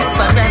 gonna be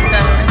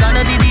forever.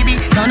 Gonna be baby,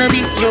 gonna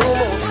be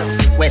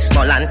you.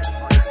 Westmoreland,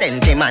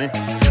 sentiment.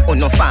 Oh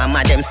no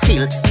farmer them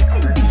still.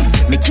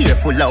 Me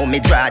careful how me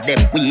draw them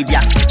weed,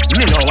 yeah.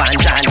 Me no want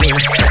John Mill.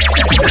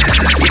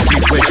 This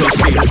beef we just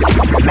kill.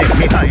 Make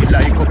me high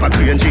like up a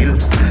green Jill.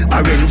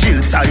 Orange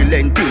Hill,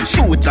 Silent Hill.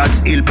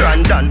 Shooters Hill,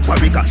 Brandon,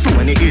 Warwick,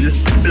 Stony Hill.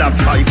 Black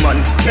 5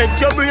 man.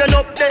 Get your brain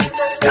up there.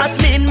 That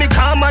mean me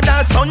calmer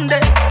than Sunday.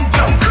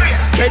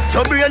 Get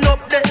your brain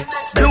up there.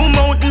 Blue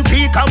Mountain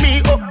Peak and me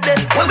up there.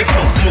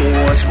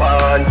 Most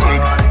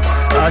wanted.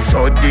 I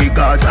saw the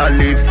Gaza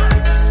live.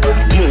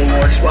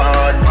 Most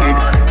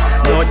wanted.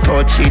 Don't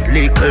touch it,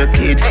 little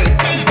kids.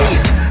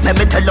 Let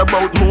me tell you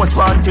about most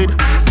wanted.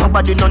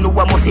 Nobody no know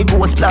what must see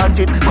ghost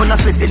planted. Gonna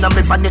slip in and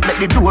me fan it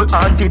like the door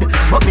haunted.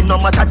 But me no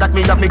matter that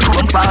me have me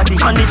grown party.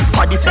 And this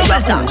body say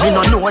I me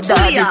no know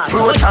daddy.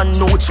 Proton,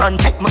 neutron,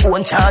 take my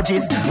own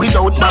charges.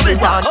 Without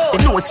Babylon, the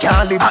nose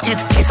can't live.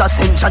 It is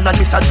Ascension and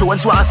Mr.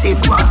 Jones want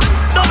save.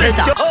 Let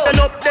your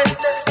up there.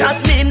 That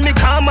mean me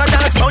calmer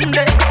than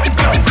Sunday.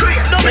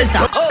 Let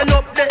your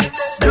up there.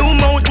 Blue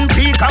Mountain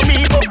Peak and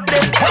me up there.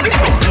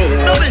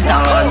 Double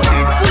tap,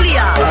 fully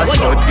out. Double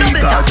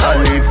tap,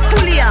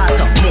 fully out.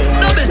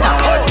 Double tap,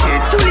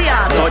 fully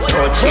out.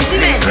 What's the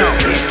man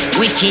now?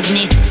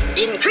 Wickedness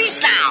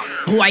increase now.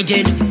 Boy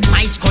did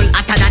my skull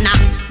hotter than a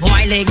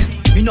boy leg.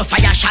 Me no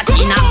fire shot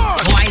in a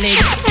boy leg.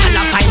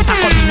 Alapine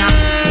pack up in a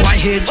boy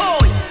head.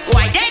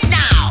 Boy dead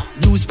now.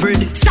 News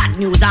spread, sad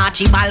news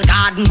Archibald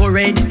Garden go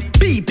red.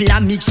 People a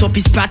mix up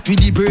his sprat with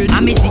the bird.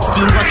 And me 16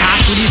 got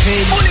off to the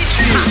head.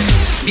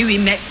 We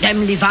make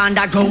them live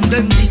underground.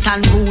 Them this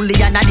unruly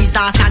and a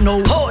disaster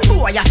now.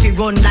 Boy you fi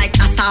run like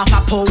a staff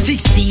a pole.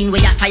 16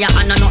 where you fire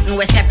and a nothing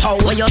we step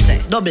out. What you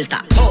say? Double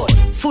tap,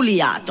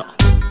 fully auto.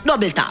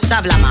 Double tap,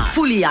 Savlama,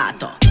 fully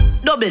auto.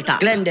 Double tap,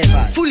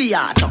 Glendeval, fully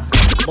auto.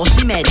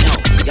 Bossy med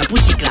now, your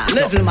pussy clap.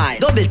 Level mile,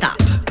 double tap,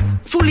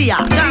 fully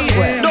auto.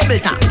 Double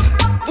tap,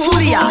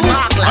 Fulia,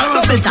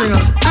 double tap.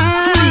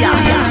 Fulia.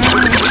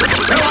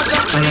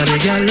 All of the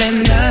girl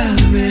them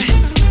love me,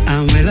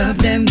 and we love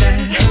them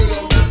bad.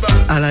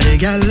 All of the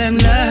girl them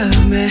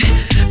love me,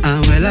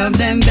 and we love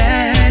them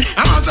bad.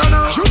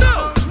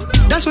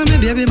 That's why me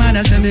baby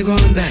mother say me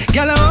going back.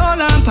 Girl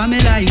hold on for me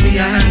like me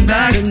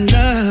handbag. Them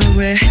love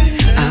me,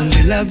 and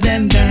we love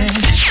them bad.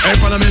 Hey,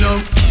 follow me now.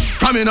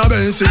 From in a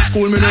basic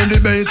school, me learn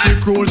the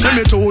basic rules. Say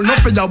me told, no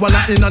for ya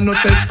walla in a no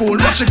cesspool.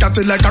 Watch it cat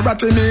it like a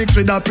ratty mix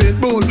with a pit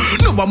bull.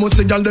 No one must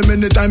see girl them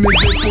anytime me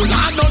sit full.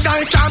 And no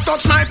guy can't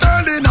touch my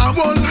turn in a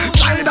wall.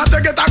 Try that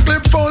to get a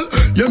clip full.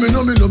 Yeah, me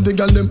know me love the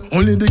girl them,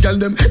 only the girl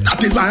them.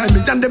 That is why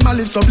me and them a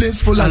live so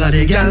blissful. All of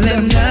the girl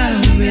them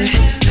love me,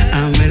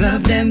 and we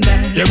love them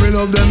bad. Yeah, we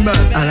love them bad.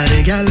 All of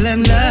the girl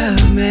them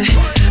love me,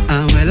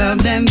 and we love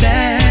them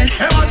bad.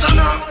 Hey, watch out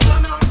now.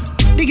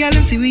 The girl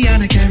them see we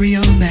on a carry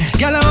on back.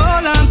 Girl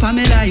hold on for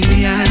me like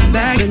me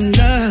handbag. Them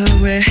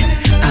love we,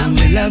 and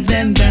we love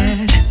them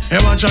bad. Hey,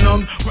 watch out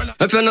now.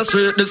 If you're not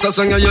straight, this a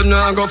song you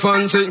not go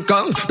fancy.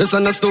 Cause this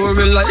ain't a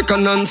story like a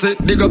Nancy.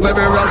 Dig up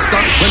every rasta,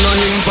 when no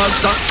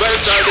imposter. Well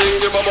starting,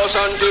 give up a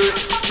shanty.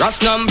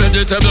 Rasta and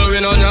vegetable,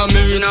 we no yam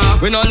meat.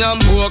 We no yam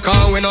pork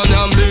and we no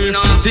yam beef.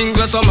 Things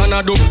where some man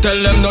a do,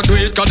 tell them not do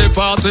it. Cause the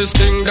fastest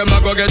thing them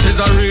a go get is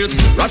a rate.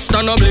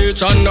 Rasta no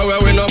bleach and no way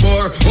we no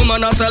bore.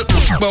 Woman a sell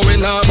but we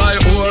not buy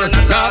ore.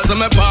 Now see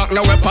me park,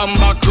 now we pan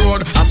back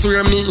road. I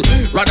swear me,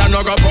 rather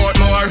no go port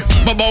more.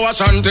 Baba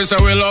Ashanti say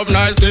we love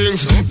nice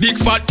things. Big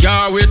fat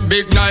car with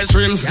big nice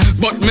rims.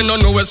 But me no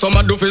know where some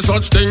a do for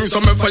such things. So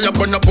me fire up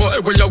on a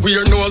boy with a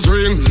weird nose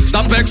ring.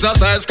 Stop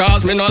exercise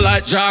cause me no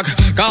like jack.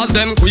 Cause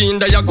them queen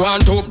they a go on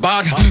too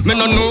bad. Me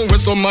no know where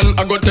some man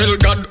I go tell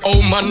God.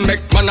 Oh man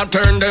make man a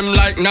turn them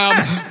like knob.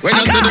 When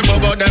you see the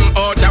bubble them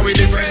out how we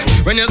different.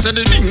 When you see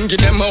the bingy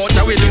them out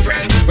how we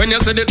different. When you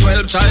see the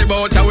 12 child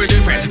out how we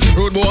different.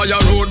 Road boy a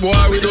road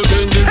boy we do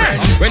things different.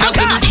 When you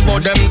see the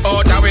bubble them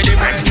out how we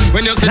different.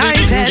 When you see the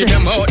bingy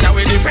them out how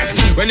we different.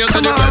 When you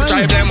see the 12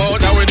 child them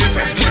out how we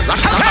different.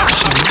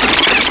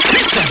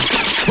 Listen,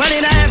 well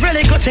in every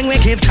little thing we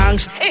give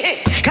thanks.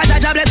 Cause our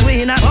job bless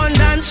we in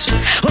abundance.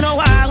 Who know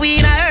why we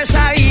in a hearse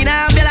or in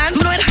a ambulance.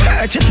 You know it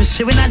hurts if we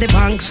see we in the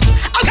banks.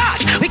 Oh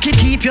God, we can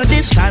keep your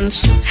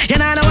distance. You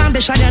know no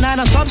ambition, you know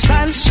no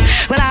substance.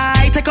 Well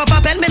I take up a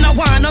pen, me no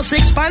want no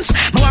sixpence.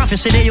 Me want to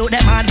see the youth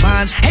them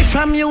advance. Hey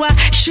from you a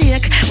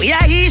shake, we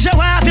are easy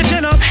off if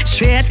you know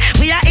straight.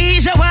 We are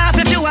easy off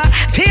if you are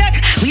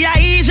fake. We are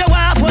easy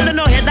off, hold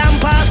no head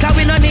and pass. Cause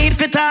we no need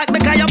to talk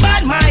because you're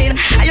bad mind.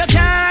 And you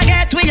can't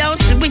get we out,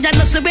 see we and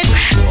no see it.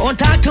 Won't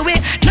talk to it,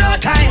 no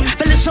time.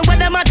 But listen what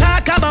them a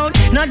talk about,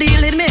 no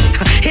deal with me.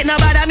 It no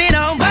bother me,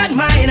 no bad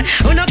mind.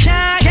 Who no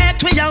can't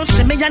get we out,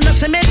 see me and no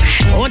see me.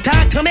 Won't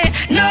talk to me,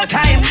 no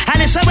time. And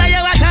listen what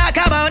you a talk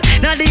about,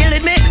 no deal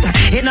with me.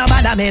 It no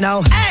bother me,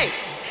 no. Hey!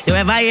 You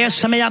ever hear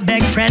some of your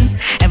big friend?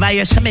 Ever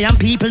hear some of your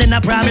people in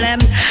a problem?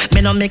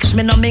 Me no mix,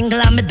 me no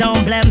mingle and me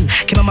don't blame.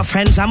 Keep on my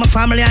friends and my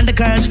family and the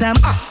girls them.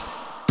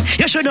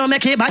 You should not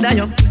make it bother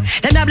you.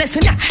 Then a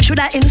blessing ya, should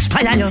I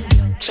inspire you?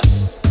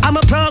 I'm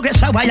a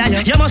progress, I wire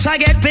you. You must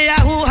get paid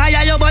who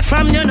hire you, but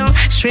from you know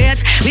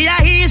straight. We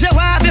are easy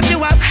wife if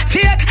you are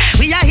fake.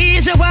 We are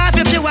easy wife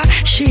if you are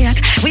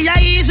shake. We are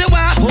easy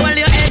wife, hold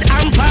your head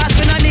and pass.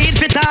 We no need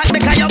to talk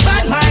because you're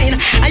bad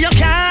mind. And you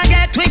can't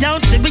get we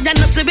don't see we and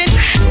no see it.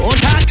 Don't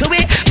talk to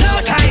it,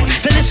 no time.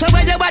 But listen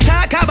what you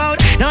talk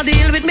about, no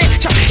deal with me.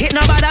 It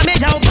no bother me,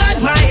 you're bad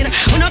mind.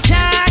 We no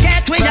can't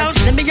get we don't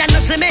see me and no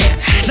see me.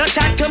 No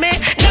talk to me,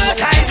 no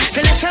time.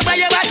 But listen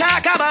what you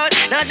talk about,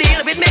 no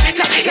deal with me.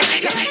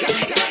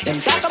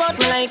 Them talk about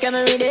me like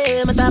every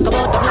day. Me talk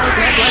about them like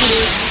not one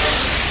day.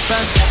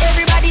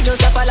 Everybody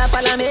just a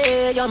follow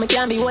me. Yo, me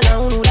can't be one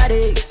on who that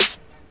day.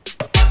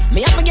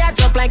 Me have to get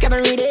up like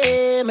every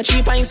day. My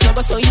 3 pints not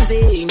go so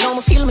easy. Now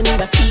me feel me need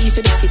a key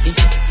for the city.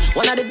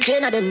 One of the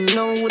gen of them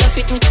know who that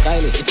fit me.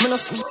 Kylie, if me no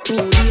free too,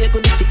 they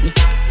could sick me.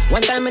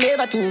 One time me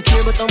never too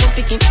care, but I'm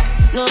picking.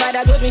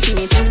 Nobody got me for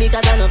me things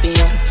because I know for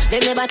you. They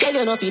never tell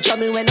you no for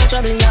trouble when no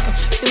trouble you.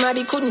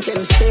 Somebody couldn't tell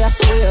you say I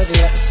saw you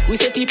obvious. We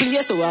say people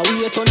yes, so I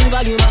we turn the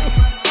volume up.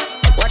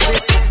 Watch this.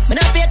 Me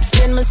not fi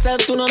explain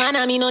myself to no man,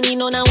 and me no need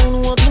no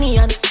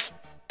opinion.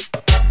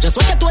 Just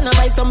watch a tone and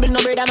buy some bill,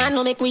 no brother man.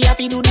 No make we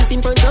happy do this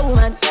in front of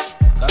woman.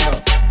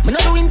 Me no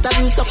do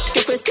interviews, so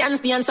your questions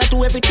the answer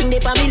to everything they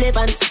for me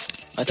relevant.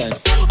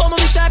 Oh,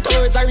 my short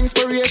words are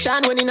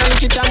inspiration. When in a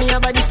literature, me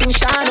have a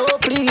distinction. Oh,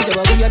 please, you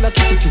are lucky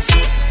cities.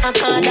 I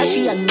can't dash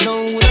it and know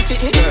who don't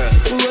fit me.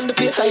 Who run the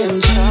place I am,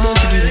 G, don't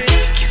forgive me.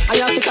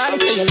 I have to call it,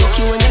 say you're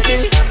lucky when you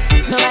see it.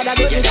 No matter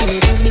what you feel me,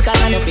 things because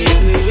I love it.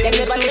 Them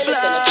never tell me,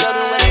 say no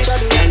trouble when I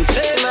trouble.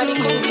 Somebody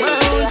couldn't tell me,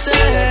 say I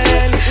saw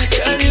it. We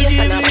say TPS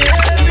and I'm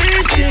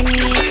everything.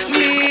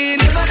 Me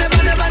never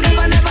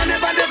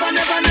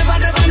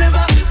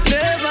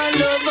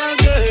love a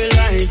girl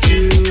like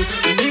you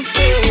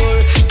before.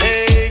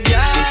 Hey,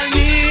 girl,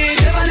 me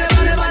never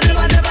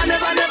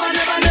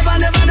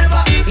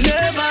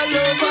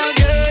love a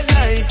girl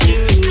like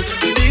you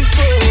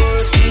before.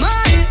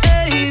 My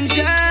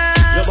angel,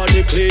 your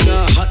body clean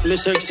nah hot, me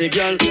sexy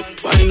girl.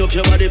 Wind up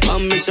your body,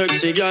 pam me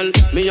sexy girl.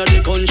 Me a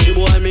the country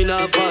boy, me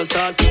nah fast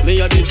start. Me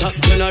a the top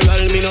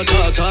general, me no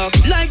talk.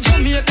 Like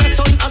Jamaica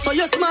sun, I saw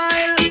you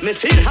smile. Me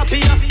feel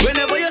happier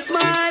whenever you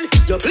smile.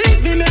 You please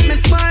me, make me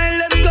smile.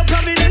 Let's go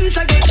Providence,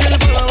 I go chill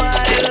for a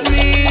while.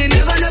 Me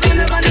never love a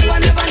girl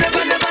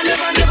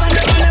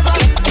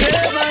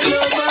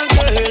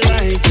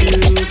like you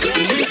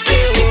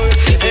before.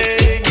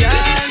 Hey,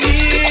 girl, me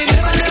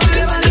never love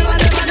a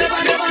girl like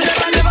you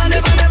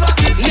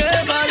before.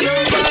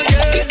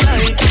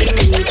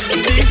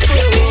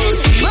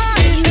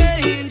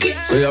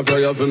 Say a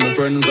prayer for my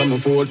friends and my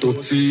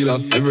photo sealer.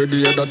 Every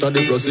day that a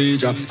the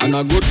procedure. And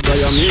a good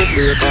guy me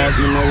pray cause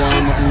me no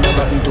want nothing that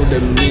happen to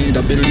them. Need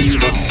a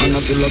believer. And I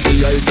still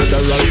see I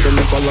federal so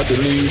me follow the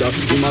leader.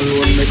 Him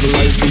alone make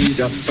life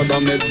easier. So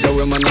that makes you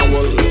women a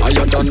wall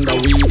higher than the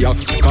weed, yeah.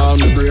 Call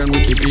me brain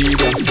Wikipedia.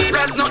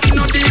 There's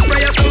nothing no deep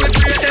prayer so we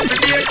pray every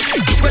day.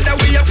 Whether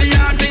we have the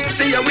hard things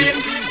stay away.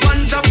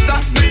 One chapter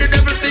make the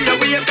devil stay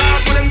away.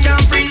 Cause when them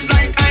can't freeze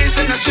like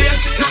ice in a chair.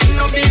 Nothing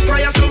no deep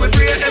prayer so we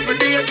pray every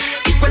day.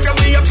 Whether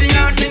we have the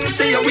hard things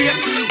stay away.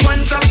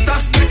 One chapter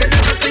make the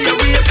devil stay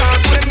away.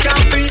 Cause when them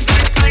can't freeze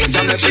like ice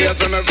in a chair.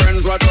 To my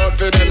friends watch out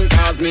for them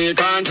cause me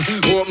can't.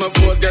 Hope my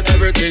foes get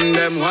everything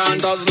them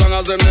want. As long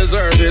as them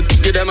deserve it.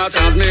 Give them a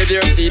chance, may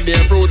their seed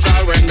bear fruits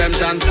all when them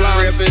chance plant.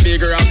 Pray for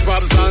big grass,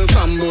 pops and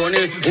some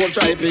bony. Hope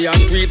try play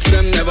and tweets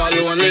them never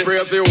lonely.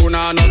 Pray for who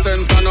nah no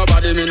sense can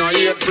nobody me no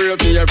hate. Pray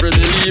for every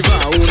believer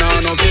who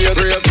nah no fear.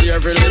 Pray for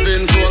every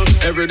living soul.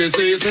 Every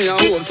deceased me I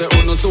hope say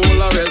on no soul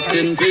a rest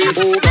in peace.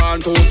 Who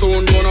gone too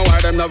soon don't know why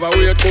them never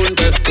wait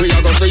couldn't. We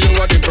a go see you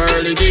at the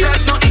pearly gate.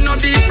 There's nothing no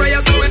deep prayer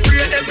so we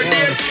pray every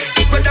day.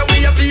 Whether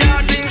we have the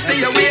hard things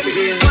stay away.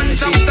 One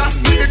chapter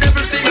make the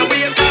devil stay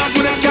away. Cause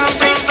when them can't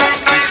freeze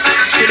like ice.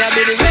 Should I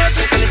be the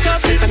roughest and the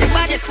toughest and the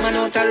baddest man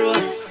out the road?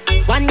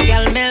 One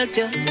girl melt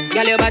you.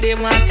 Girl your body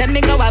want send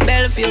me go a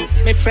Bellevue.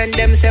 My friend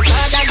them say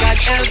Father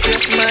God help you.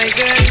 My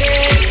girl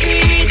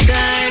every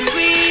time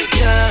we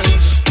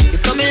touch you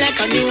coming like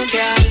a new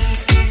girl.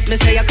 Me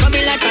say you're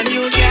coming like a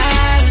new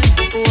girl.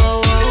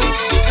 Whoa,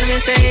 whoa. And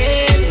me say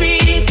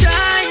every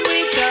time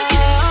we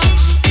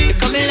touch you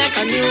coming like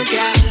a new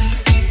girl.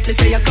 Me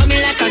say you're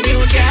coming like a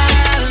new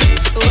girl.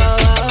 Whoa,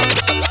 whoa.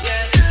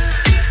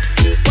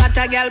 What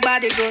a girl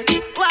body good.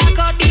 Walk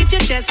out, beat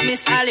your chest,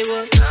 Miss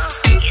Hollywood.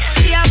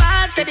 Your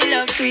ball say the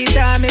love sweet.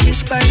 Me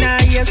whisper now,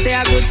 you say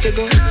I good to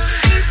go.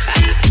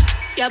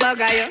 You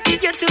bugger you.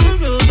 You're too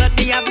rude, but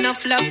me have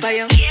enough love for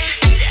you.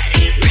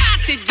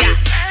 Rat it, yeah.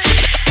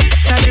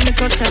 Sorry, me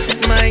cause I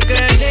took my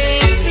girl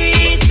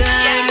every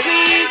time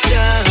we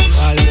touch.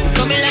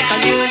 Coming like a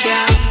new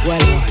girl.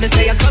 Me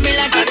say you're coming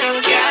like a new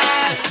girl.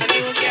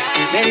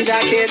 Then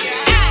jacket.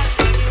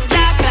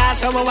 Dark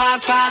glass, how we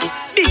walk past.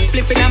 Big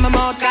spliff in my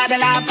mouth, got the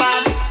lap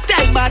pass.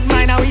 Tell bad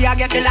mind how we a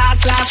get the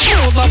last laugh.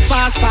 Move up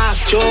fast.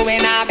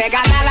 Showing a beg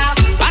a dollar.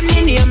 Pan me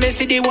near me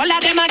see the whole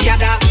of them a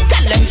gather.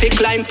 Tell them fi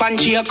climb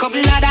punchy a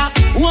couple ladder.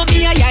 Won't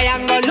be a yay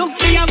and go look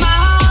for your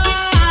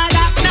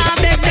mother. Now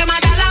beg them a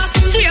dollar.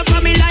 So you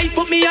for me life,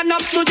 put me on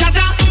up to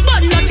jaja.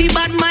 But naughty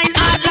bad mind,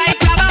 hard like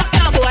rubber.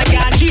 Now boy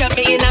can't drape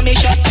me in a me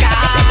shot car.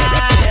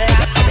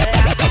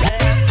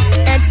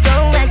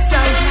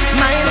 XOXO,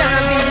 my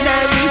love is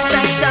very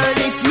special.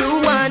 If you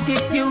want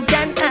it, you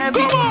can have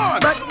it.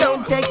 But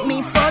don't take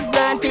me for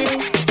granted.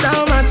 So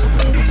much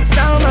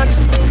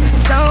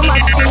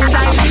things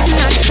I did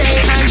not say.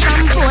 And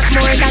some put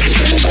more that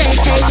still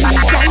take. Hey, we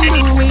can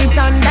do it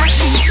on that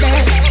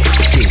instead.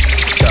 Tick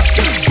tock,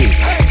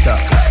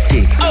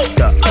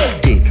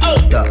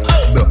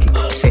 broke it,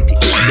 set it,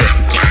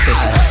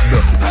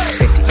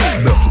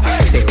 broke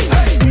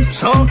it.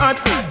 So hot,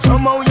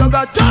 somehow you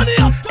got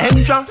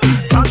extra.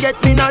 Forget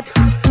me not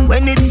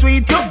when it's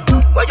sweet. You,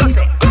 what you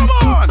say? Come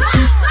on.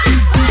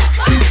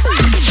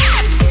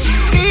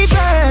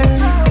 Fever,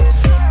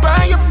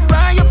 buy up.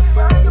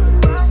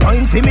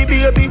 Wine for me,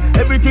 baby,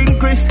 everything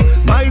crisp.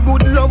 My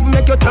good love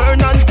make you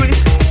turn and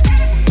crisp.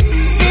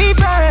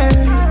 Fever,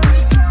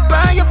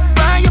 buy up.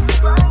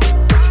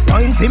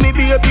 Wine for me,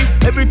 baby,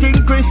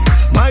 everything crisp.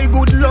 My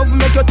good love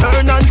make you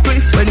turn and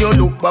crisp. When you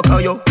look back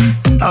at you,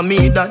 I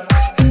mean that.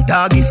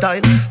 Doggy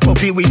style,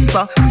 puppy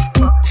whisper.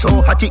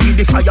 So hot it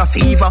the fire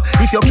fever.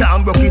 If you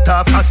can't broke it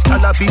off, hasta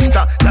la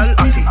vista. Girl,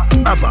 afi,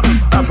 ava,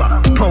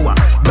 power,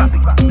 grab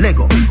it,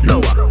 Lego,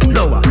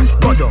 lower,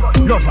 godo,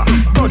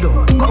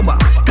 cover,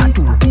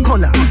 tattoo,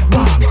 color,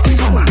 warm,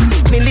 summer.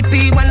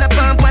 Millipede, walla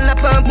pump, color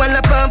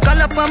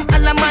pump,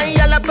 alla my,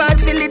 alla bad,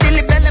 Philly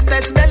dilly, bella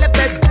pest,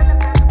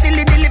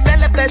 Philly dilly,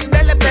 bella pest.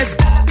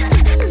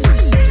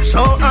 So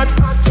hot,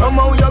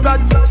 somehow you got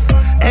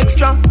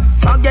extra.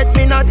 Forget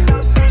me not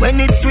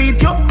when it's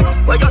sweet. You,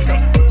 what you say?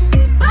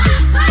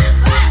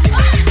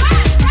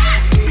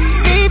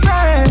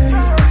 Fever,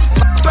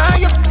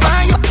 fire.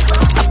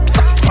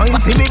 Fine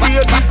for me, baby,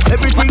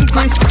 everything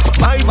crisp.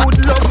 My good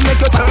love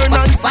make you turn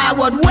and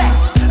forward way.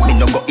 Me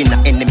no go in a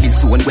enemy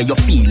zone where you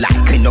feel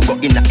like. Me no go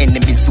in a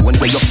enemy zone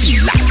where you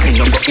feel like.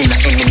 Me no go in a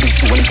enemy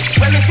zone.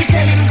 Well, if you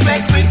tell him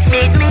right,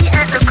 meet me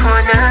at the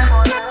corner.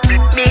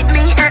 Meet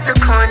me at the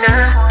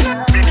corner.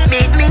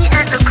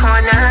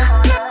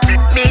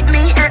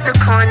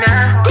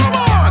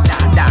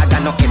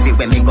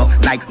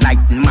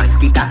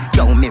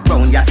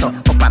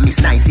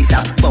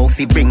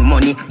 fi bring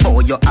money. Oh,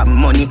 you have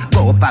money.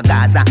 Go up a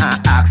Gaza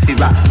and ask fi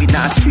rap. We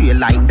not straight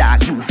like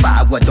that, you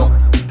forward up.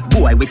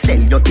 Boy, we sell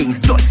your things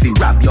just fi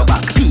rob your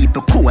back.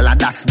 People cool and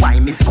that's why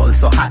me skull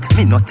so hot.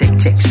 Me no take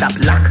check shop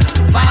lock.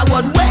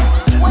 Forward way.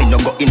 Me no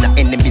go in the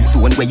enemy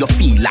zone where you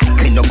feel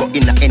like. Me no go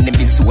in the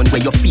enemy zone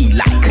where you feel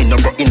like. Me no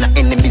go in the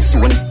enemy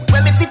zone.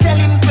 When me fi tell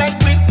him Greg,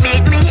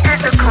 meet me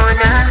at the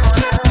corner.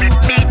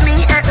 Meet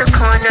me at the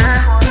corner.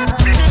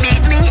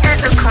 Meet me at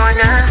the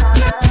corner.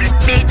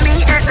 Meet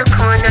me at the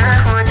corner.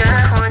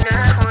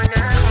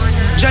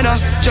 Jenna,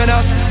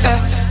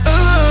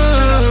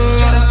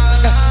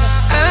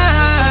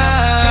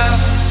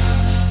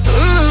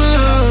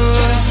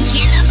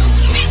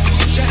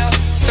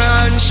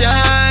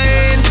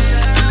 sunshine.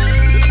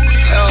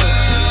 Yo,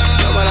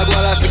 someone I go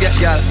and forget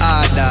y'all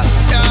harder.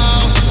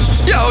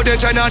 Yo, the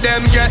Jenna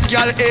them get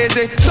y'all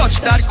easy.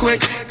 Touch that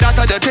quick, that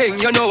are the thing.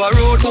 You know a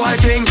road boy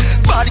thing.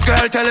 Bad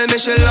girl telling me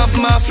she love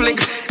my flick.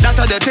 That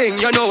are the thing,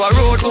 you know a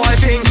road boy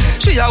thing.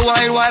 She a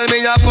wine while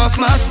me a puff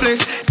my split.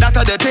 That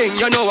are the thing,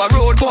 you know a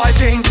road boy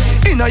thing.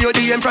 Inna your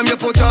DM from you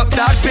put up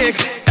that pic.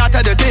 That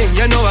are the thing,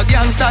 you know a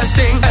gangster's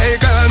thing.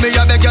 Hey girl, me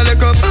a beg you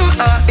look up,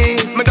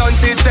 me done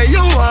see it say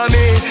you want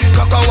me.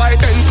 Cock a white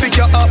and speak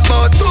you up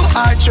about 2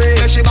 or 3.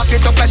 Then she back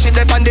it up like she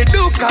dip on the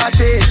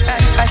Ducati.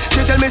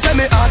 She tell me say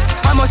me hot,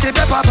 I must say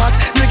pepper pot.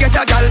 Me get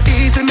a gal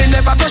easy, me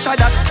never pressure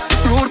that.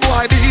 Rude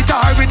boy beat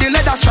her with the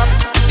leather strap.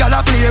 Gal a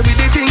play with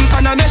the thing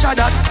and I measure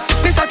that.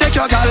 This a take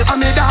your gal and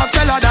me dog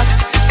tell her that.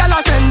 Gal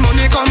a send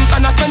money come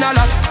and I spend a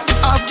lot.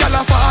 Have gal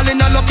a fall in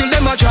a love till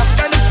them a drop.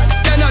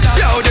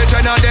 Yo, the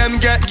Jenna them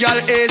get gal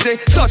easy.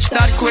 Touch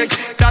that quick,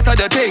 that are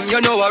the thing.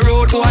 You know a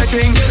road boy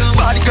thing.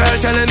 Bad girl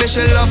telling me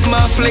she love my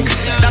flick.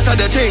 That are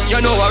the thing,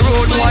 you know a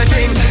road boy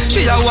thing.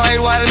 She a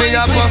wine while me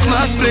a puff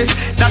my split.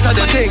 That are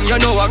the thing, you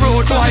know a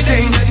road boy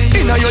thing.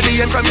 Inna your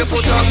DM from you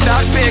put up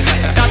that pic.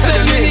 That's the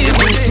thing.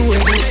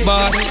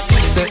 Boss,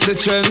 set the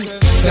trend,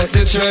 set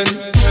the trend.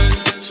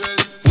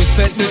 We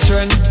set the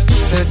trend,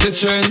 set the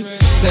trend,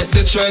 set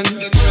the trend.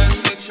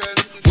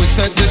 We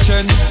set the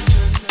trend.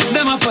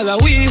 Them a follow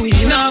we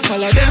not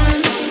follow them.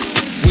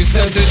 We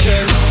set the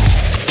trend.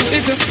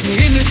 If you see me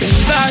in the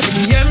things I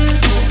DM,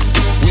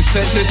 we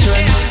set the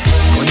trend.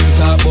 When you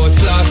talk about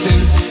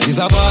flossing, it's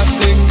a boss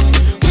thing.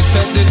 We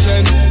set the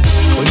trend.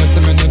 When you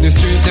see me in the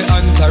street, the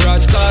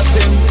entourage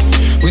classing.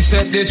 We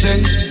set the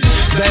trend.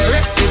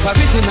 Direct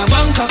deposit in a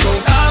bank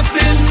account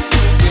often.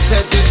 We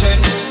set the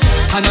trend.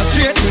 And a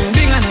straight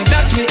thing and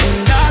that we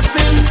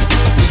endorsing.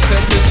 We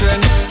set the trend.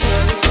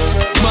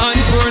 Man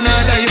poor,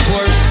 not die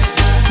poor.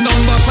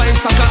 Number 5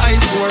 soccer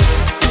ice board.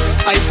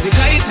 Ice the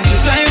kite and you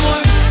fly more.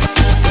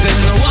 Them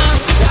no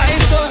want the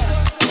ice board.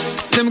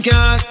 Them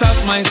can't stop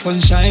my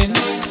sunshine.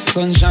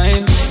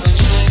 Sunshine.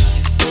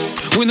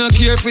 We not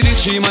care for the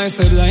 3 miles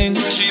line.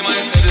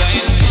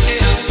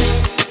 Yeah.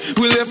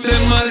 We left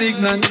them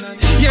malignant.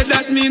 Yeah,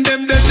 that mean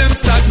them dead, them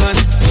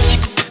stagnant.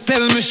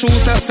 Tell me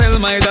shoot or sell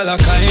my dollar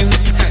kind.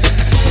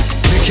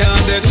 They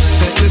can't dead.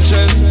 Set the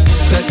trend.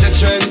 Set the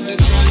trend.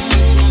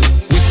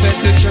 Set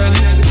the trend,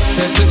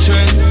 set the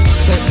trend,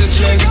 set the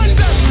trend.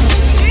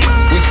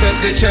 We set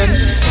the trend.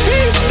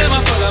 Them a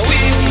follow we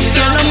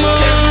don't know.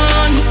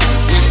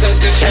 We set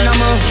the trend.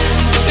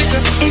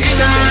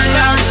 It's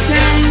all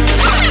time.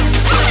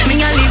 Me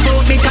a live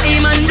out me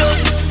time and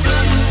done.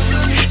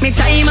 Me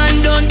time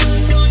and done.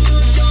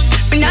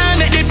 Me nah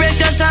make the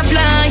pressures of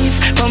life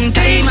come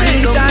time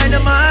and done.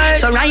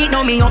 So right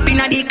now me up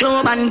inna the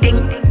club and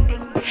ting.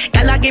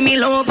 Y'all give me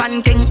love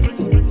and ting.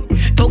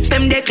 Took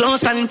them they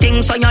close and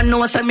ting. So you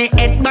know say me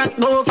head back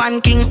both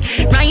and king.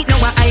 Right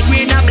now I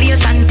grade a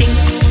blaze and ting.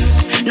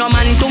 No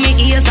man to me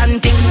ears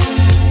and ting.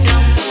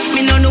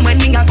 Me no know when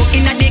me a go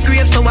inna the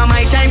grave. So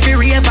my time for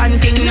rave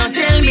and ting. Now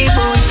tell me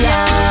about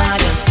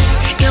yard.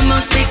 You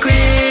must be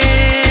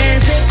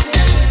crazy.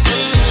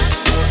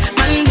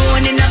 Man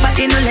born in a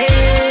body no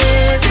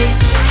lazy.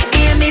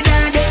 Hear me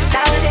daddy,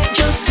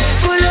 just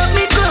full up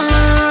me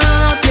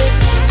cup.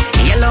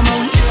 Yellow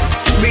moon,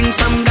 bring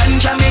some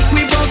ganja make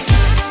me puff.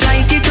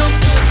 It up.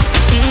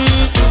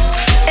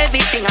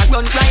 Everything I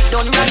run right,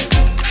 done right.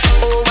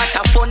 Oh, what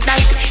a fun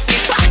night. The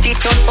party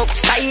turn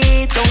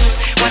upside down.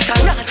 What a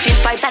rotting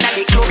vibes and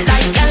the club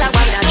light. Y'all a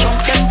wanna jump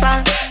them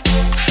pants.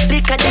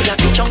 Liquor they a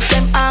fi jump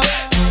them up.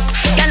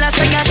 Y'all a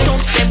say a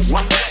stumps them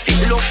one. Fi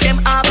love them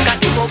up, got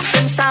the bugs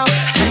them sound.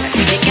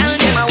 The girl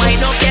them a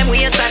wind up them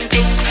waist and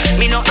thing.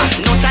 Me no have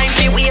no time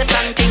fi waste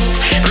and thing.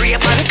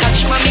 Rape and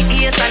catch my me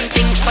ears and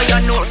thing. So you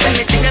know, say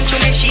me see them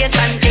through me shades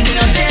and thing.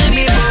 Now tell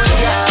me about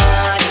ya.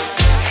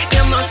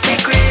 Must be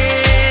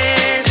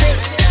crazy.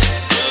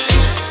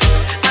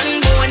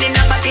 I'm born in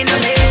a body no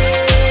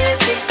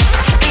lazy.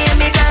 Hear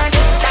me daddy,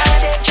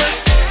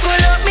 just full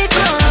up me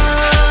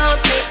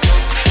cup.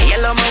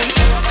 Yellow moon,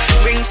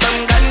 bring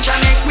some ganja,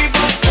 make me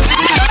pop.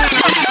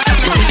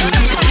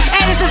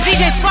 Hey, this is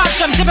DJ Sparks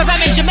from Zip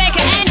FM in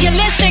Jamaica, and you're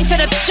listening to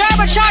the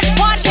Turbocharged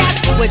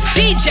Podcast with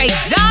DJ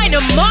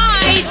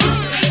Dynamite.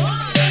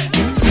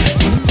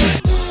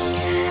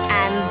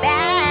 I'm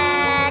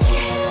back.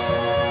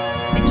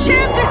 The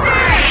champ is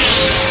here.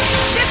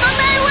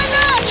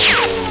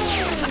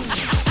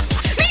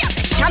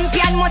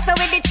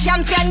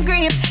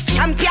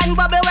 Champion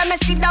bubble when me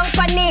sit down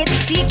on it.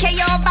 TK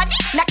your body,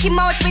 knock him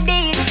out with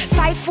it.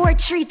 5, 4,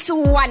 3, 2,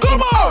 1.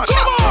 Come on.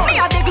 Me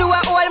have the glue a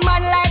old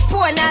man like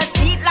Pona.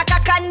 Sweet like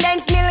a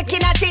condensed milk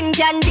in a tin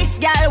can. This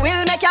girl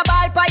will make your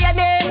ball for your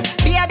name.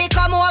 Baby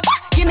come over,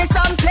 give me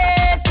some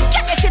place.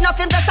 Can't get enough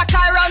him just a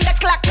car round the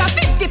clock. A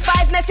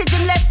 55 message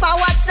him left for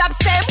WhatsApp.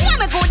 Say, want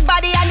me good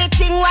body and the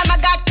thing when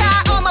my got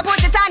car. Oh, my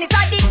put it on, it's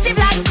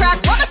addictive like crack.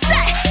 What me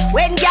say?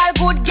 When girl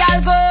good,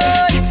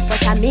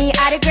 but me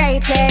are the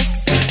greatest.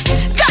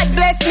 God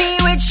bless me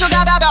with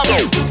sugar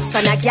daddy. So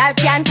a girl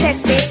can't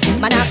test this.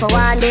 Man have to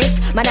want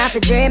this. Man have to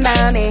dream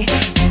about me.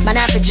 Man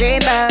have to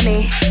dream about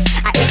me.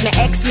 I if my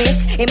ex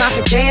miss, him have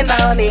to dream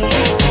about me.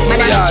 Man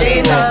have to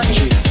dream about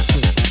me.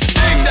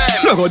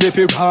 Look at the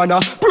piranha,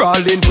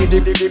 brawling with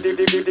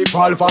the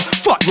valva.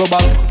 Fat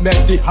rubber,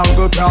 make the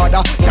angle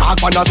broader.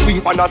 Dark man a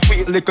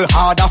sweet, little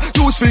harder.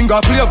 Use finger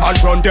play, man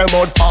run them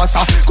out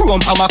faster.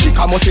 Chrome hammer, kick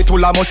a musty,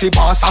 tula musty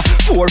bassa.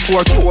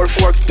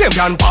 4-4, them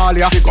can ball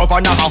ya. The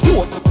governor a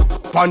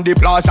hope on the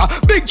plaza.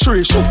 Big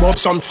tree, shoot up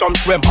some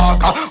swim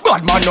marker.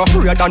 Bad man no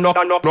afraid of no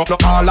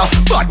caller.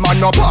 Bad man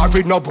no bar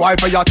with no boy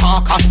for your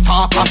talker.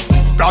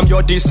 From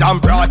your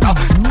distant brother,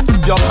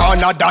 your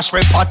corner dash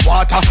with hot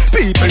water.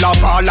 People a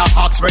ball a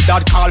axe with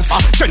that call for.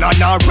 Jenna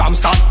na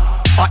Ramstar,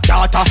 hot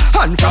data.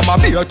 And from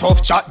a beer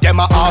tough chat, them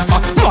a offer.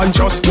 Man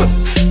just look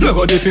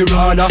at the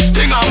piranha.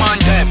 Sting a man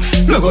them.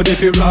 Look at the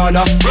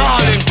piranha.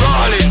 Brawling.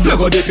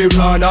 Look at the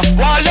piranha.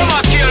 While them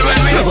a kill when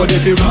we. Look at the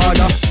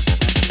piranha.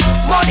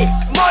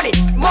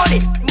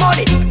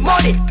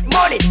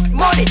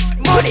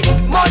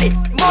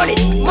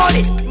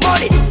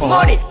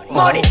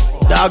 Money.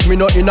 Dog me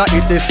not inna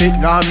it if it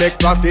nah make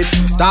profit.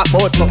 Talk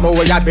about something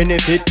where ya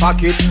benefit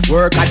pocket.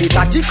 Work at the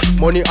tactic,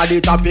 money at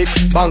the topic.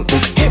 Bank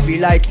book heavy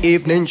like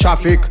evening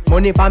traffic.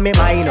 Money pa me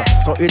mind,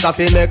 so it a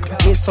fi make.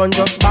 Me son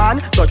just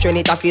born, so train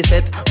it a fi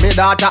set. Me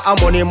daughter a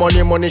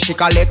money she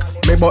collect.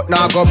 Me butt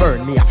nah go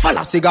burn, me a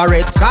follow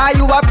cigarette. Cause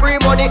you a free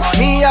money,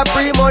 me a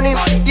free money.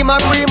 Him a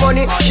free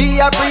money, she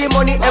a free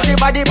money.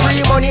 Everybody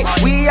free money,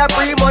 we a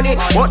free money.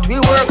 But we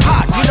work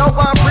hard, we don't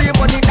want free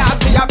money. Dog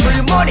we a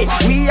free money,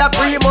 we a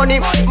free money.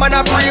 Man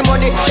a free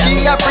money,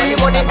 she a free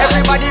money.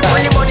 Everybody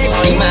free money,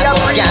 we a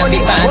free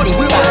money. But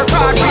we work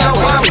hard, we don't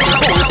want free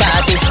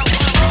money.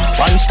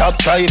 One stop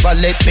driver,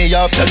 let me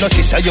off. You know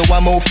sister you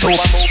a move too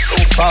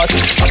fast.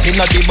 Stopping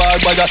at the bar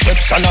by your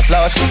strips and a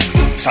floss.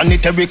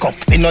 Sanitary cup,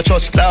 me no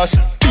just glass.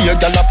 Be a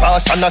gal a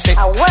pass and I say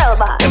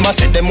them a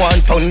say them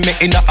want turn me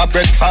in a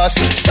breakfast.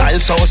 Style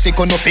so sick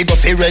no figure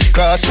fi Red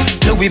Cross.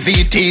 Louis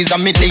VT's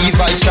and me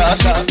Levi's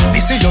strass. Me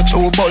see your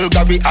true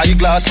Bulgari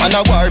eyeglass. Man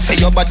a war for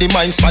your body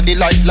minds for the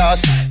life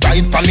last.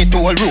 Ride from me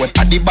toll road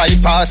at the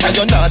bypass. And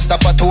you not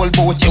stop a toll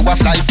boat you a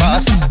fly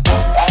past.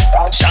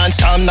 Chance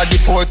time na the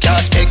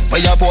forecast. Pick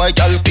where your boy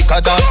girl pick a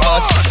dance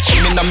fast.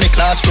 Come in a me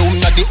classroom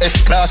na the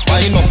S-class.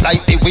 Wind up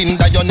like the wind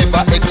that you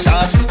never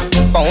exhaust.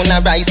 Pound a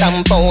rice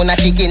and pound a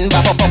chicken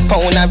back.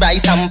 Pound a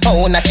rice and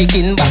pound a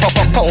chicken back.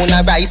 Pound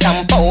a rice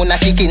and pound a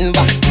chicken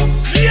back.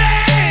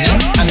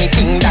 Yeah! And me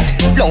think that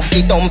love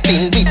the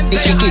dumpling with the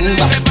chicken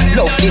back.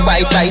 Love the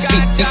white rice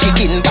with the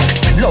chicken back.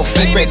 Love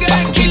the bread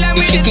back with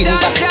the chicken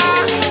back.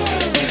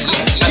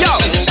 Yo,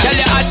 tell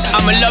you hot,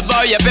 I'ma love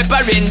how you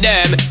peppering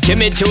them. Give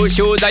me 2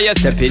 shoes and you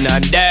stepping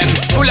on them.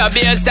 Full of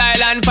beer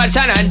style and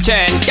fashion and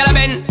trend. Girl, I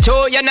been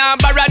to you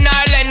number and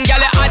Ireland. Girl,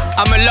 you hot,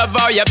 I'ma love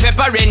how you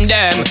peppering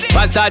them.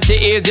 Versace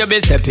is you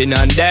be stepping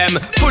on them.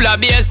 Full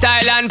of beer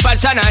style and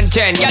fashion and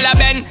trend. Girl, I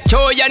been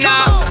to you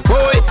now.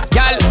 Boy,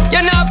 girl,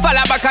 you know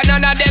follow back on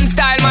none of them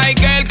style, my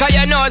girl. Cause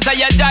you know so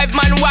you drive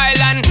man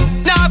wild and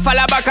now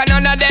follow back on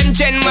none of them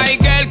trend, my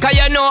girl. Cause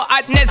you know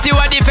hotness you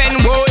a defend,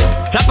 boy.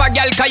 Flap a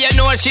girl cause you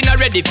know she not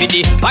ready for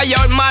the buy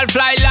your mal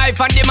fly life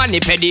and the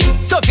money petty.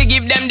 So if you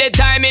give them the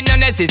time it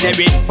not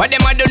necessary. What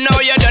them a do now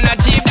you done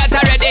achieve that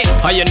already.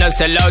 Or you not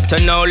sell out to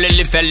no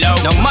lily fellow.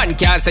 No man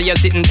can't say you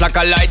sitting like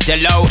a light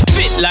jello.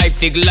 Fit like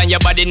figgle and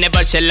your body never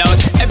shell out.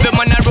 Every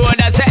man a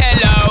road I say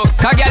hello.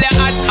 Cause girl you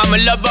hot,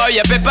 I'ma love how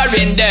you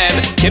peppering them.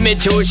 Give me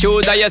 2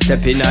 shoes and you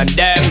stepping on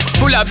them.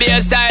 Full of beer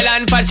style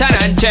and fashion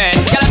and trend.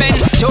 Girl I been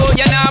to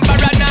you number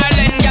and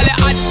Ireland. Girl you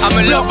hot,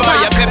 I'ma love how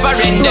you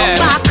peppering them.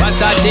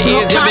 Versace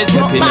is you be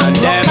stepping on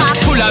them.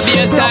 Full of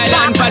beer style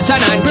and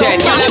fashion and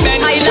trend. Girl I been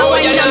to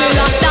you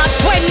number.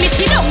 When me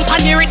sit down on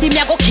the ready, me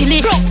a go kill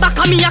it. Broke back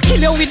on me a kill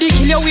you with the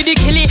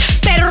kill it.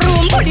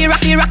 Bedroom body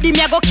rocky,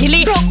 me a go kill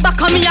it. Broke back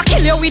on me a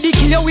kill you with the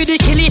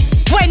kill it.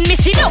 When me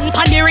sit down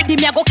on the ready,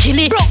 me a go kill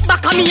it. Broke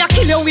back on me a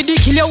kill you with the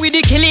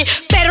kill it.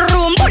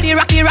 Bedroom body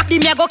rocky,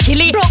 me a go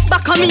kill it. Broke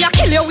back on me a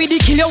kill you with the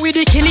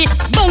kill it.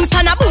 Bounce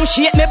and a boom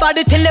shake me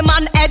body till the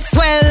man head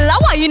swell. A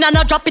wine and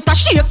a drop it a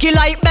shake you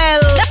like bell.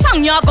 The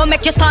song you go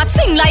make you start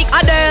sing like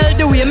Adele.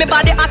 The way me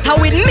body hotter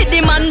with me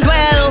the man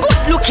dwell.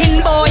 Good looking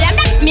boy and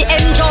that me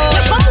enjoy.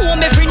 You come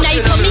home every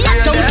night so me a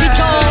jump with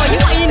joy. You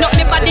wind up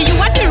me body, you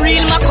are the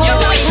real McCoy.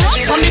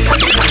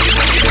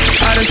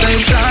 I just stay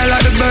fly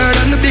like the bird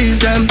and the bees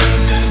them.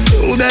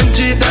 Who them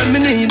cheap and me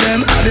need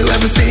them. Have you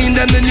ever seen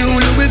them, the new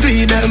Louis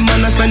V them?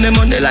 Man I spend the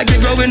money like they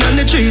growing on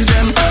the trees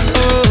them.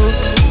 Oh,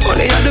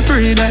 money at the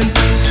free them.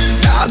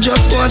 dog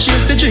just go and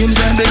chase the dreams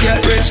and they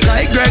get rich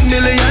like Greg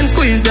Million,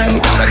 squeeze them.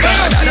 Gotta get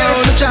that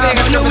on the job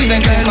on the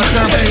weekend.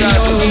 Hey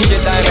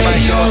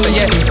yo,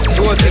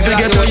 if you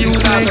get what you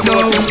make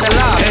though.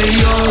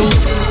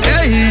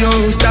 Hey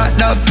yo, start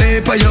that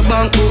paper, your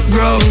bank book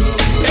grow.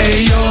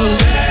 Hey yo,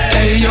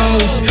 hey yo,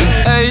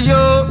 hey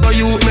yo, what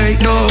you make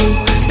though.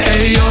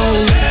 Hey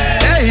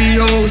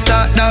yo,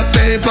 start that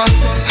paper.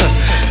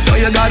 Now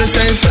you gotta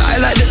stay fly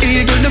like the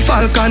eagle, the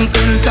falcon.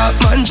 Hilltop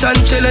mansion,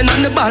 chillin'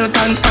 on the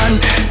balcony. And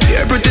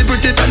here pretty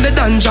from the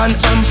dungeon.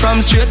 I'm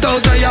from straight out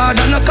of yard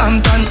and a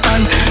Compton.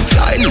 And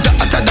flying the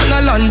hotter than a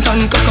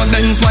lantern. Coco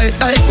Benz white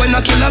like when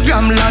a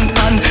kilogram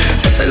lantern.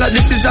 I say like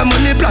this is a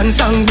money plan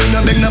song. We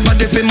no beg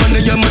nobody for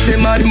money, you must say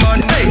mad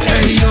man. Hey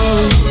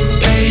yo,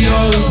 hey yo,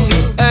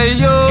 hey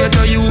yo, get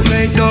how you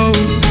make dough.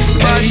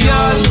 Hey yo,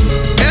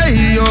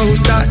 hey yo,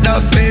 start that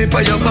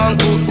paper, your bank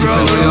book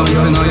grow.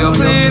 You know you're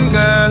clean,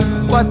 girl.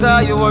 What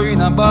are you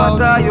worrying about?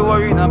 What are you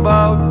worrying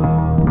about?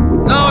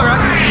 No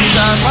rotten teeth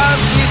or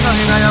fast teeth,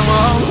 nothing in your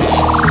mouth.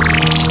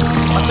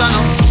 Watch out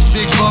now,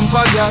 big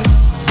bumper girl.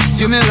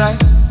 You me like,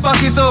 back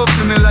it up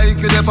to me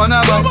like you dip on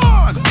a bag.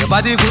 Your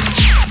body good,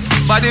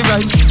 body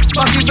right.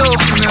 Back it up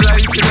to me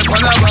like you dip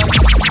on a bag.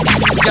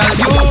 Girl,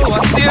 you a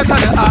state of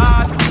the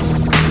art.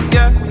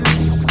 Yeah.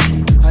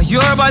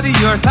 Your body,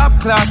 your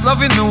top class,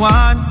 loving me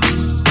want.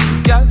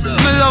 Girl,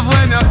 me love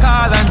when you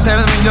call and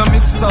tell me you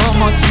miss so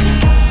much.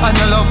 And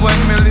you love when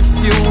me lift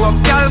you up.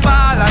 Girl,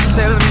 ball and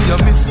tell me you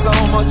miss so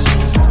much.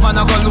 Man,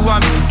 I gonna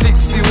want me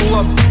fix you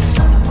up.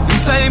 You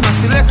say me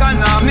select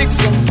and I mix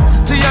up.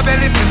 To your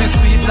belly feel the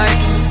sweet like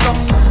this cup.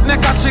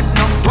 Make a trip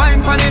now,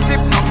 wine pan the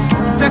tip now.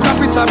 Take a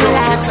picture, bro.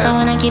 Relax, I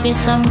wanna give you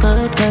some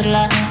good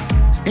love.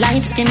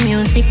 Lights, the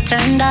music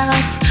turned up.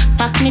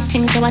 Pack me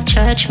things you a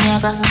church me a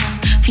go.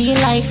 Feel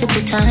like you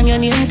put on your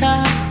new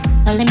top.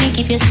 Well, let me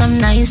give you some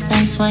nice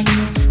wine.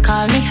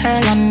 Call me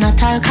Earl, I'm not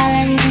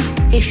alkaline.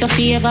 If you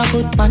feel ever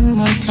good, one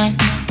more time.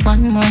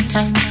 One more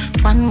time,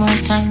 one more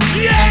time.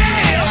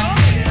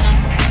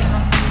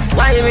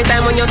 Why every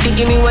time when you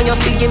forgive me,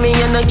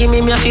 you not give me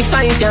a fi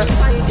fight ya?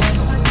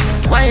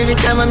 Why every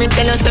time when me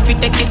tell yourself you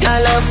take it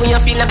all off when you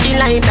feel like you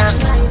like that?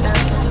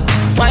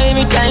 Why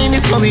every time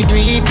before we do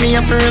it, me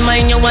have to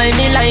remind you why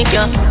me like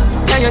ya?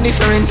 Yeah, you're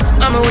different,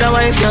 I'm with a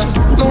wife, yeah.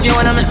 Move you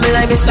wanna make me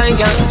lie beside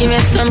ya. Give me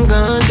some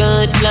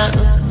good love.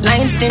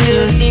 Lights, the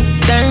music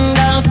turned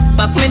up.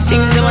 Pop me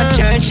things in my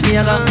church, me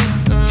a go.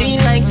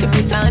 Feel like you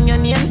put on your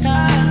name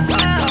tag.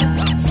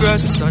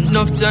 Fresh,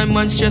 enough time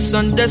and stress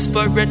and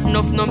desperate.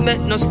 Enough no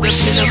make no step,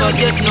 me never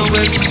get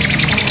nowhere.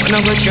 And I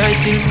go try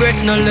till breath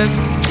no left.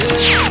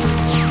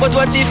 But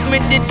what if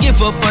me did give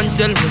up and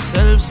tell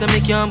myself, say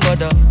me can't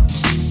bother?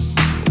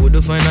 Would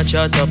you find a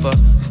chat upper?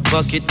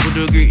 Pocket would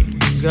you green?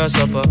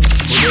 Grasshopper,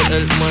 would you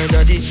help my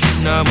daddy?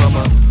 Nah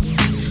mama,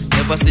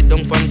 never sit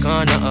down pan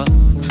corner.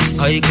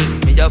 Idle,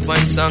 me a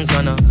find songs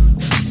on her.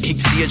 Big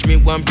stage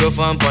me one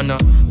perform on her.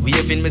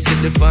 Waving me see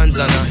the fans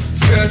on her.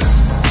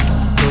 First,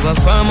 over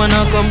far man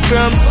I come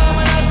from.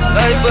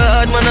 Life where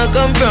hard man I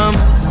come from.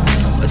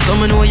 But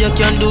someone know you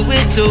can do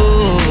it too.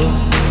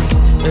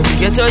 Every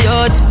ghetto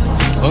yacht,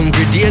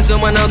 hungry days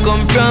where man I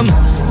come from.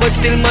 But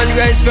still man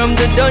rise from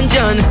the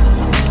dungeon.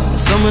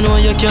 Someone know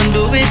you can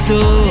do it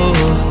too.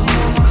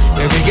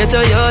 Every ghetto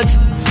yacht,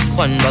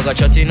 one bag of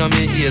chatting on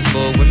me ears.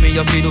 But when me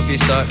a feel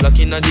if start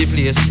locking at the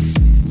place.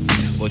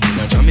 But in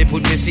a jam me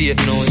put me feet.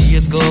 No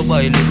years go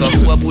by, look at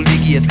who a pull the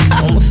gate.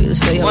 I'ma feel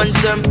so young. Once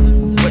them,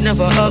 but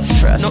never up.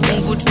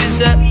 Nothing good for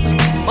set.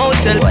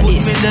 Hotel put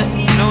me there.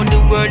 Now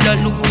the world that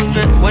look for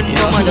me. When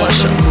my mother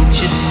done cook,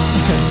 she's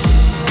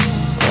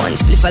one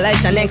spliff I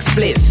light the next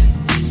spliff.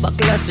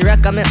 Buckles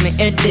rock I make me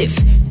head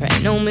lift.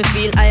 Right now me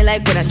feel I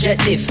like when I jet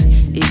lift.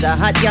 It's a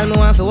hot girl me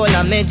want for all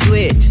I meds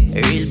with.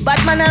 A real bad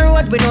man a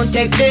road we don't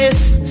take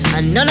this.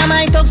 And none of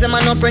my talks them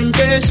are no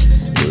printers.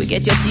 You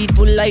get your teeth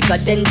pulled like a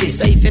dentist.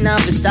 So if you not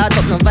have to start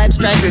up no vibes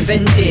try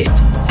prevent it.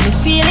 Me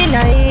feeling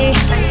high.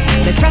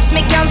 Me frost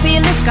me can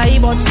feel the sky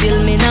but still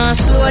me not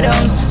slow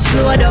down.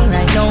 Slow down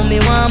right now me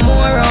want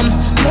more rum.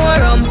 More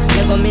rum,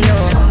 you got me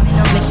know.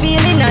 Me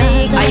feeling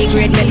high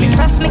grade make me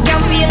frost me can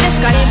feel the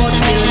sky but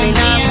still me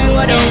not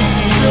slow down.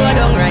 Slow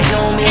down right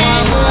now me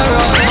want more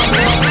rum.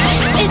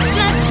 It's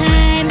my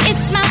time,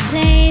 it's my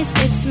place,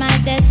 it's my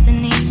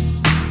destiny.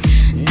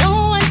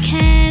 No one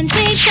can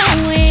take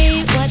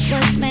away what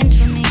was meant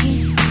for me.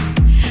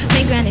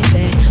 My granny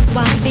said,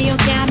 what for you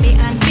can't be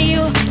unfor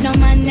you. No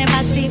man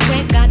never see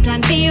where God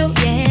plan for you.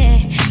 Yeah,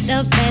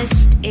 the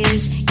best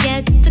is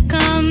yet to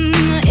come.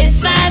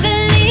 If I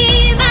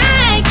believe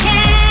I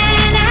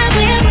can, I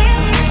will.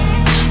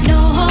 No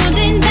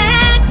holding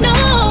back,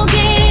 no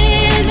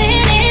giving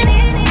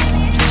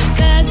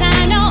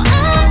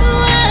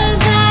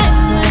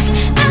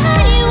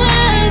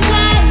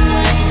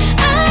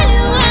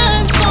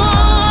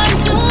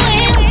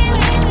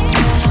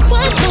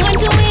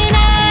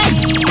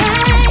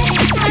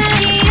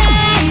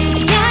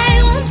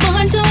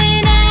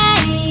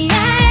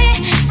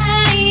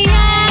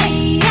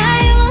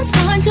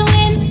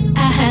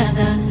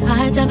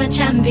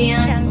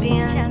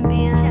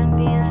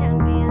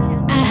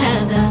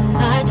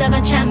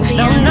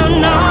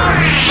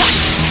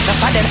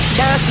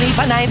sleep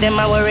at night, them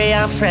I worry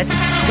and fret.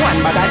 One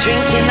bag of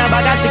drinking, a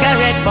bag of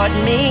cigarette, but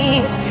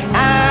me,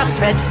 I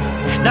fret.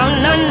 No,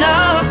 no,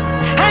 no,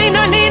 I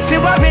no need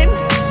for worry.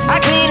 A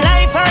clean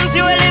life and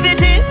pure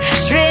liberty,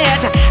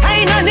 straight.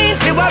 I no need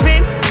for worry.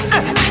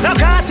 No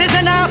crosses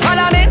and no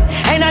follow me.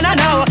 Hey, no, no,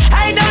 no,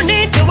 I don't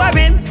need to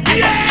worry.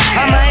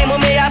 My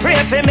mommy, I pray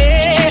for me.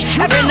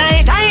 Every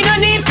night, I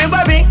don't need to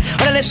worry.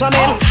 Well, listen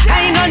me,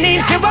 I don't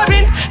need to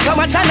worry. So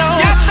much I know.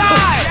 Yes,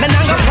 I. Man,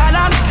 I'm gonna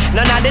follow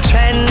none of the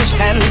trends,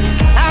 them.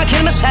 I'll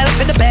kill myself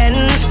with the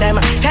bends, them.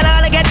 Tell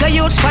all I get to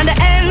youths from the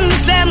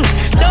ends, them.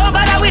 Don't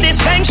bother with the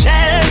spent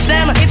shells,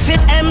 them. If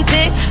it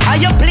empty, or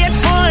your plate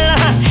full,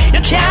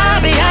 you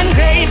can't be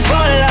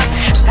ungrateful.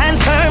 Stand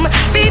firm,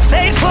 be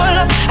faithful.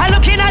 I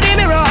look in at the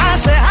mirror and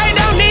say, I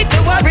don't need to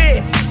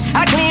worry.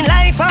 A clean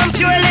life and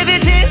pure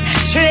liberty,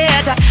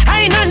 straight.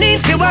 I no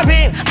need to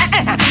worry.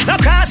 No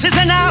crosses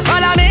and now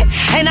follow me.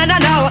 Hey, no, no,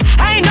 no,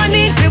 I no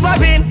need to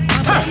worry.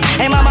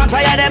 Hey, mama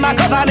prayer, them a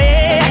cover me.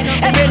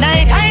 Every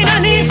night, I no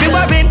need to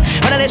worry.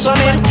 When I listen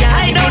me,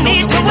 I don't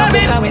need to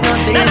worry.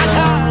 None at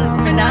all.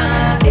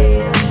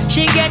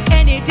 She get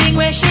anything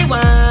where she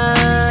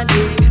want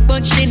it,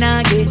 but she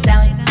not get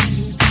that.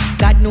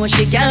 God knows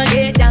she can't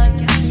get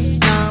that.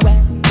 No way.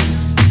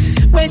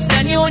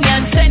 Western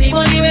Union send the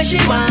money where she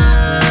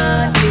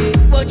want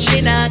it, but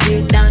she not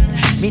get that.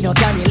 Me no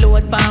carry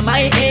load by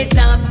my head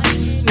top.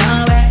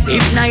 No way.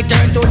 If night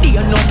turn to day,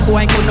 no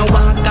boy gonna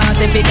walk.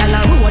 Cause if it all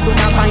a road, do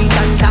not find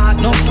and talk.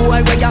 No boy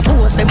where you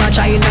post, them a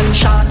child and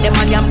shot. Them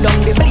a yam down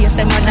the place,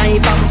 them a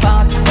knife and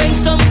fart. When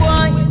some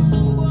boy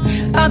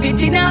have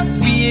it in her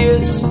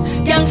wheels,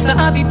 youngster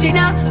have it in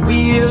her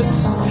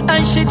wheels,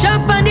 and she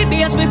jump on the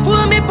bass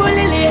before me pull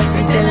the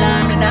lace. Me tell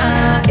her me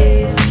nah,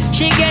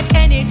 she get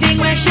anything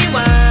where she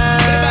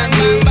want,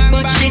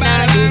 but she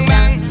not get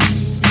that.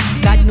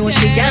 God knows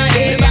she can't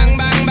get that.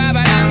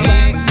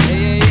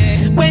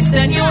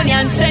 Western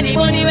Union send the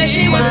money where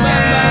she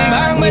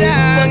want,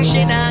 but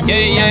she not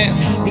get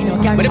that. Me no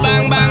carry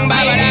bang bang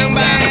bang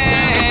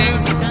bang.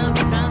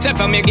 So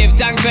from you give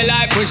thanks for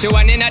life, push you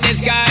one in the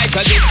sky,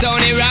 cause it's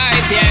only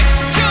right,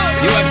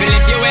 yeah. You have to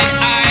lift your head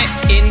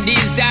high in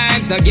these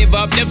times, not give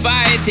up the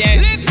fight,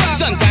 yeah.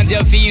 Sometimes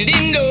you're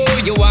feeling low,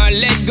 you want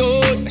let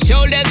go,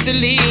 shoulders to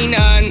lean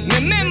on.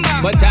 Remember,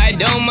 but I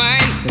don't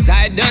mind, cause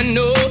I don't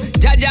know,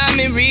 Jaja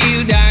me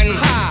real done.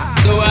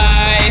 So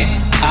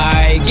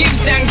I give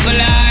thanks for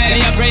life. Say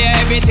a prayer,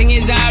 everything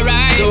is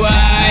alright. So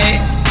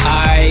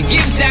I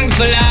give thanks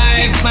for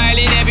life,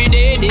 smiling every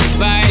day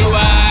despite. So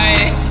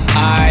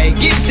I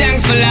give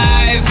thanks for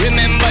life.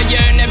 Remember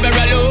you're never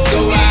alone.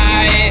 So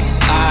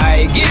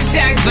I give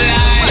thanks for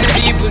life.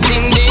 People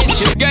think they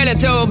should. Girl,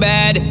 it's too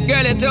bad.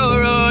 Girl, it's too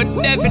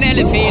rude.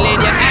 Definitely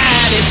feeling your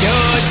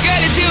attitude.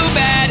 Girl, it's too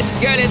bad.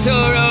 Girl, it's too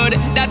rude.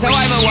 That's how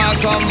I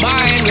want to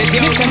combine with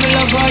you. Listen, me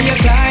love how you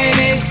climb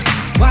it,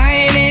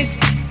 whine it,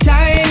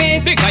 time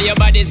it. Because your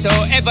body's so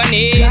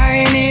ebony.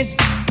 Climb it,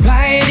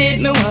 ride it,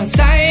 me want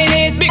sign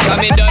it. Because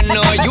me don't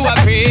know you are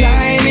free.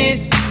 Climb it,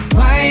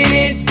 whine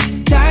it,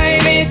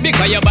 time it.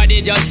 Because your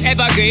body just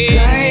evergreen.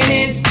 Climb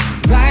it,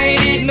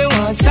 ride it, me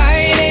want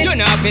sign it. You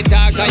know if you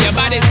talk or your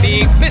body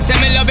speak. Me say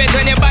me love it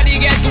when your body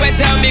gets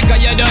wetter.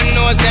 Because you don't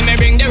know, say me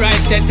bring the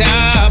right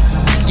setup.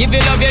 Give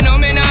you love, you know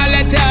me not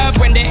let up.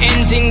 When the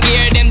engine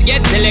gear, them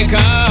get slick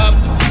up.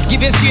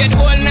 Give you straight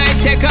all night,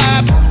 take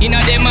up. In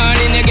the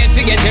morning, you get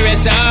to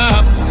rest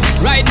up.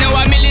 Right now,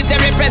 a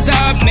military press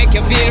up. Make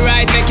you feel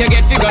right, make you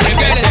get figure the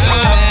girl is too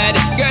bad.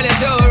 Girl is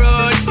too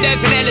rude.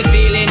 Definitely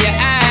feeling your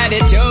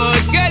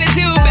attitude. Girl is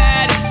too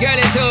bad. Girl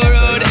is too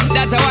rude.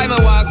 That's how I'm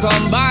a walk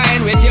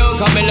combine with you.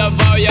 Come and love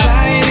how you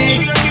time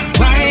it,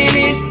 whine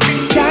it,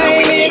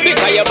 time it.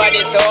 Because your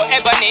body's so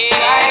ebony.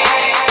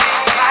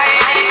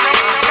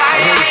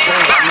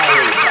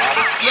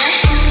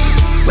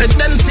 When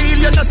them feel,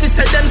 you know, she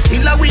said them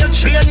still a weird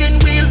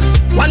training wheel.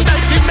 One guy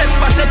fi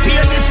members say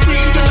pain is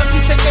real. You know, she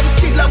said them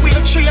still a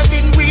weird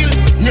training wheel.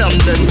 Name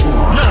them fool,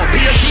 no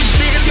pay kids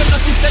meal. You know,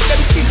 she said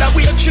them still a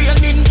weird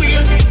training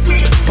wheel.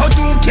 But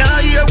who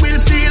can't hear will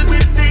feel?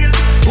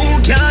 Who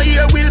can't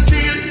hear will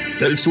feel?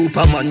 Tell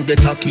Superman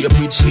get a cape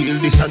with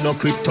shield. This a no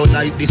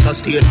kryptonite, this a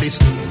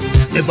stainless.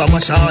 Never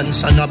mash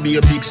hands and a be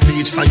a big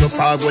speech. Fire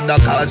forward the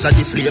cause of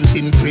the flames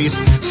increase.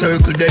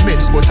 Circle them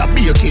ends but a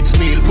be a kid's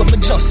meal. What me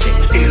just say?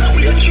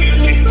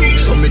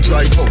 So me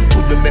drive out to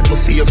the make my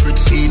favorite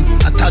scene.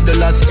 A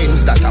toddler's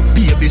ends that a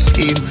baby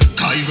scheme.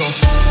 Tiger.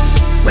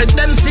 When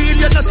them feel,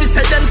 you know she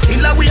said them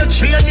still a weird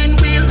training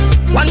wheel.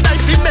 One guy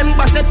fi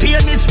member say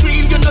pain is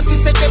real. You know she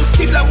said them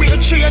still a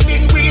weird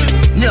training wheel.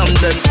 Name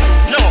them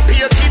no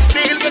be a kid's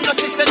meal. You know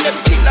she said them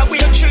still a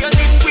weird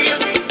training wheel.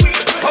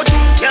 But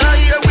who can't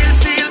hear will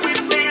feel?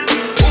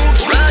 Who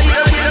can't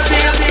hear will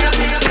feel?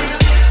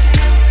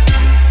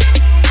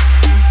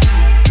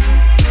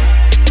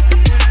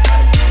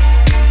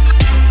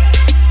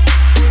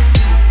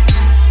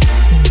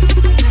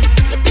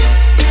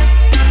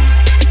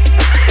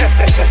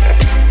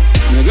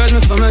 You got me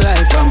for my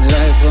life, for my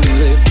life, for my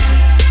life.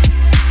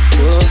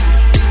 Whoa,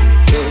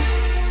 whoa.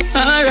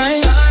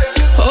 Alright,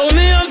 hold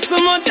me up so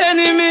much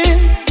enemy.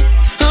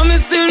 And me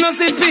still not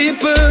see peace.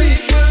 people.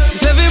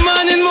 Every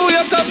morning me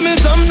wake up, me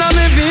jump down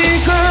my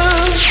vehicle.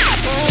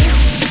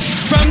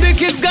 From the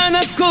kids gone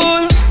to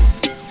school,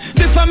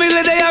 the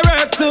family they are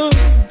hurt too.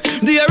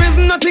 There is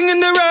nothing in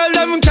the world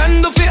that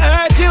can do for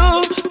hurt you.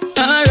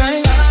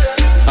 Alright,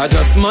 I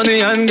just money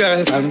and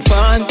girls and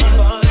fun.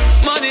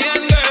 Money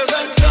and girls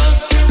and fun.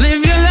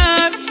 Live your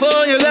life for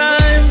your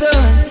life,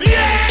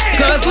 yeah.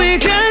 Cause we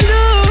can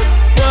do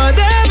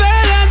whatever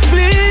that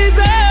please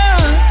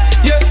us.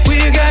 Yeah, we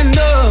can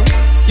do.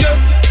 Yeah,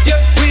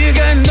 we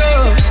can do.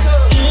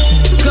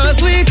 Cause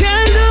we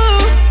can do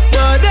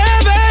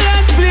whatever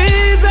that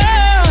please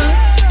us.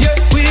 Yeah,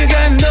 we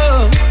can do.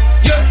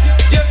 Yeah,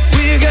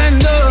 we can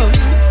do.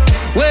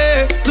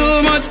 Way too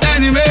much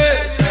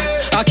enemies.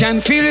 I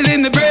can feel it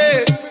in the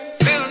breeze.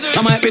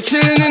 I might be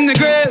chilling in the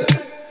grave.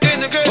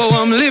 Oh,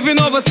 I'm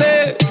living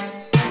overseas.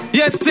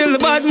 Yet still the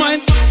bad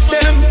mind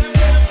them.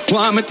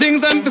 Want me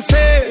things I'm for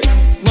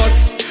sales, but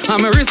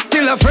I'm a risk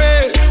still a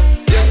phrase.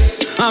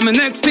 I'm a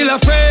neck still a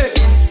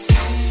phrase.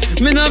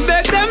 Me not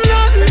beg them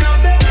nothing.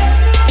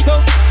 So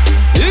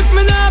if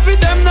me not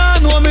with them now,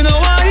 no me no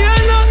want hear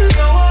nothing.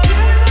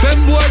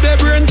 Them boy their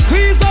brain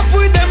squeeze up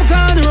with them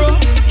cornrow.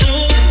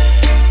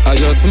 I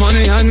just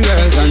money and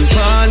girls and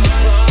fun.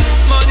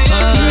 Money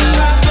and girls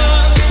and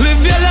fun.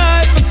 Live your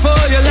life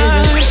before your life.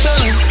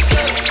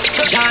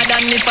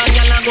 Jordan, if a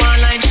girl a go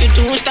online, she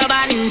too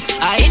stubborn.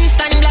 I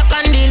instant block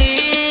and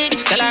delete.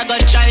 Tell her go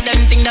try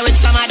them thing that with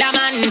some other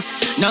man.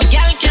 No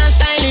girl can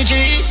style it.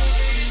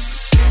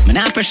 Me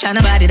not pressure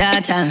nobody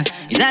that time.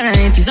 It's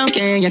alright, it's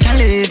okay, you can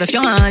live if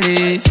you want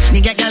live. Me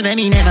get girl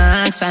baby never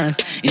ask for.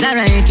 It's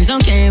alright, it's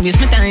okay, waste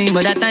my time,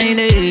 but that time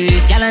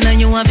is. Girl I know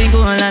you want to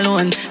go all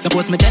alone.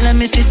 Suppose me tell her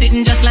me see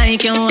sitting just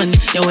like your own.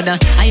 You woulda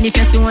hide the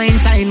person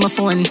inside my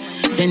phone.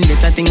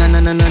 Vendetta thing and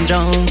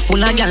drown.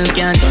 Full of girl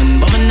can't done,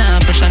 but me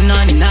not pressure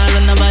none. Nah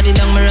run nobody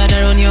down, me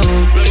rather run you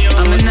out.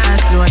 I'm a not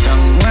slow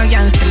down. More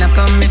girl still have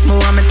come if me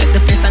want me take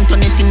the place and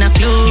turn it in a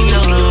club.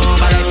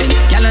 Alright then,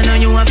 girl I know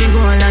you want to go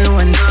all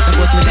alone.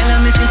 Suppose me tell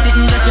her me see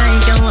sitting just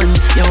like your own.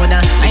 You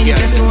woulda hide the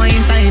person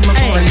inside my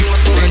phone.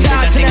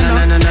 Vendetta thing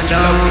and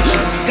drown.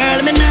 Girl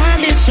me nah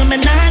diss you, me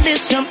nah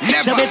diss you.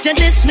 So if you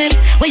diss me,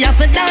 what you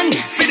for done?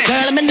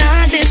 Girl me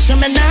nah diss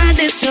you, me nah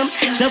diss you.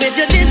 So if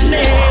you diss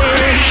me,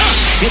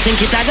 you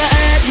think it a go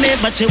hurt me,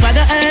 but you a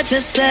go hurt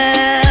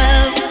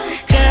yourself.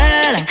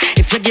 Girl,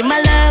 if you give my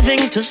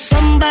loving to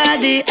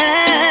somebody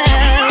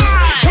else,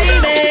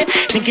 baby,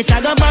 think it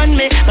a go burn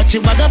me, but you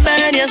a go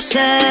burn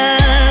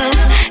yourself.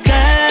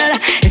 Girl,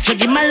 if you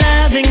give my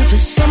loving to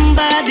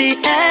somebody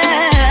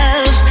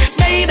else,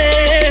 baby.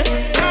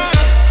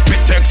 Me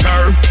text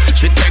her,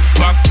 she text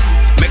back.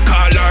 Me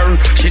call her,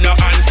 she no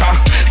answer.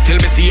 Still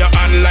me see her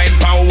online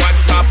on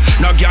WhatsApp.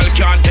 No girl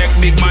can't take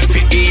big man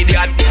for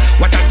idiot.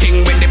 What a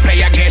thing when the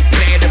player get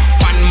played.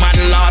 One man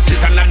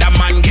loses, another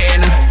man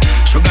gain.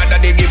 Sugar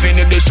daddy giving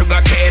you the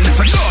sugar cane.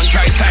 So don't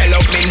try style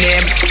up me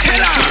name.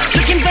 Tell her.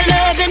 Looking for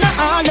love in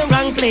all the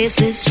wrong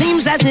places.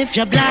 Seems as if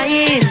you're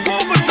blind.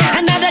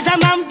 Another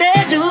time I'm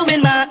there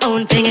doing my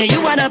own thing and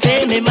you wanna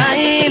pay me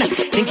mine.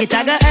 Think it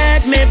a go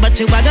hurt me, but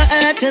you a go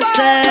hurt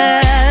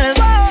yourself.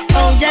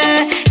 Oh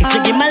yeah, if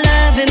you give my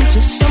loving to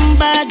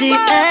somebody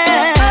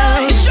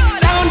else.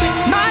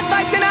 Mad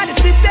vibes in the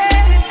city.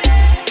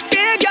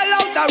 Big girl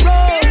out the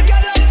road.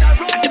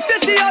 And if you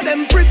see how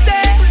them pretty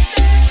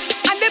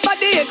and the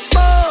body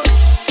exposed.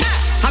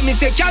 And me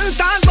say, girl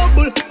stand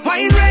bubble,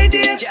 wine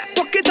radiate,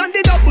 pocket on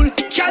the double,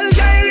 girl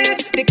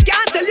gyrate. They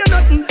can't tell you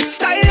nothing,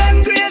 style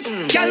and grace.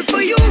 Girl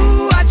for you,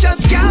 I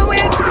just can't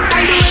wait.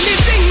 I do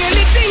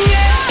anything,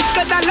 yeah.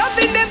 Cause I love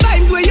in the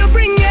vibes where you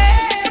bring,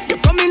 yeah. You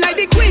coming like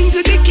the queen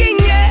to the king,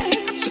 yeah.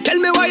 So tell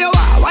me why you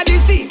are, what you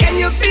see, can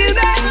you feel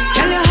that?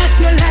 Girl, you hot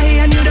no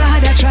lie and you don't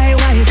have to try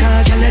why.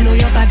 Cause girl, I know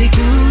your body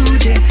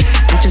good, yeah.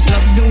 I just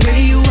love the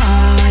way you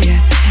are, yeah.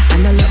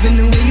 And I love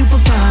the way you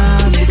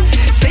perform, yeah.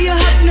 Say you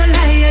hot no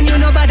lie and you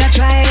know bother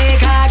try.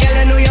 Cause girl,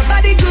 I know your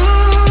body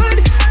good.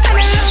 And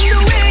I love the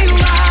way you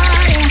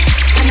are,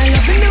 yeah. And I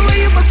love the way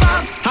you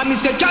perform. And me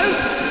say, girl,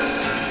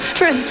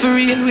 friends for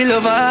real, we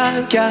love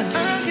our girl.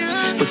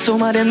 But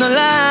some of them no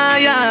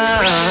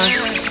liar.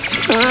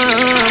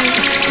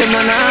 Them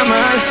no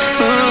normal.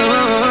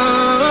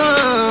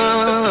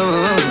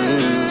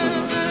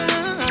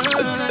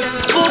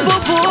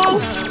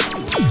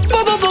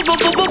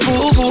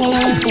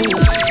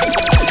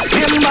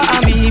 Remember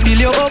me build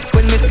you up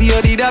when me see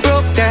you did a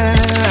broke down.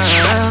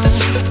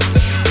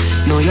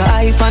 Know your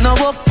hype and no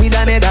up with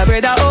another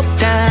brother up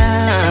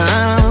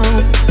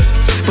down.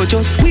 But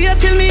just wait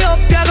till me up,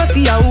 you go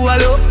see how I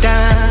look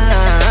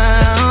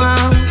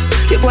down.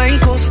 You go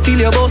and cuss till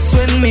your boss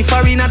when me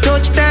far in a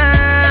touchdown.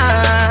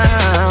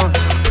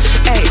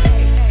 Hey,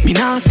 me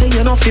now say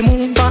you know fi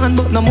move on,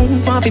 but no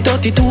move on fi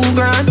 32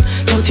 grand.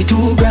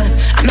 32 grand.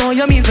 I know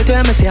you mean for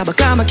tell me say I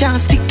become I can't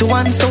stick to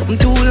one something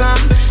too long.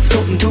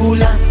 Something too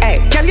long. Hey,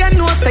 girl you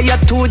know say you're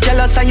too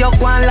jealous and you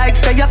go on like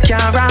say you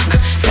can't rock.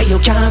 Say you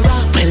can't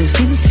rock. Well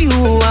since you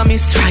are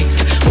Miss Right,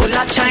 all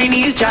a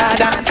Chinese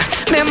Jordan.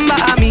 Remember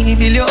me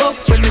build you up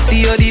when me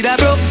see you did a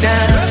broke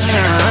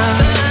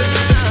down.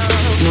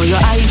 Know your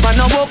hype and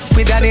no up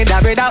with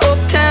another brother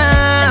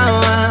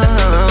uptown.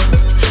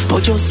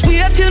 But just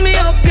wait till me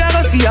up, you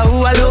go see how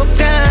I look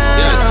down.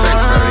 Yes,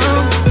 thanks for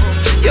real.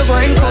 You're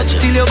going coach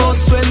till your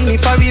boss when me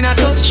for in a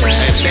touch down.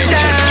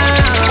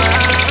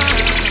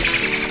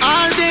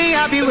 All day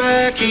I be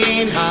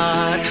working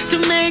hard to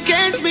make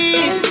ends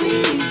meet.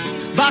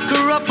 Back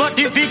her up but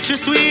the victory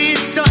sweet.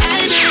 So I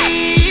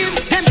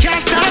believe them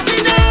can't stop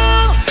me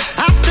now.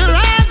 After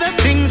all the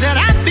things that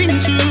I've been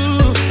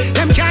through,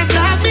 them can't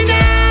stop me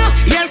now.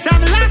 Yes,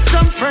 I've lost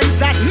some friends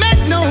that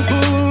meant no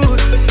good.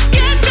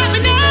 Can't stop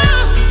me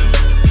now.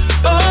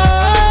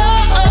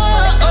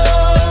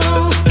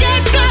 Oh,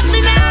 can't stop me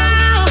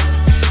now.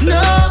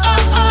 No,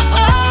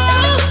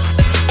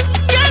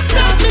 can't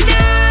stop me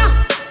now.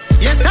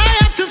 Yes, I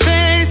have to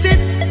face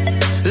it.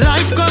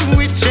 Life come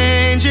with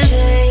changes.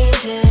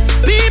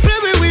 People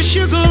will wish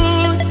you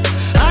good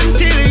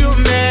until you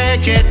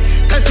make it.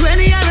 Cause when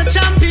you're a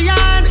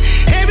champion,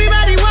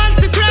 everybody wants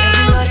the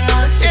crown.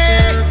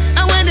 Yeah.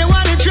 And when they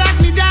wanna track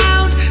me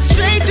down,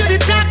 straight to the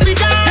top me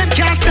down. Them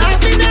can't stop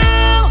me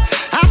now.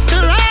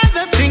 After all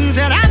the things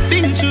that I've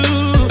been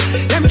through,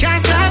 them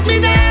can't stop me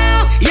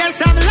now. Yes,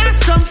 I've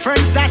lost some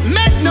friends that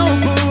meant no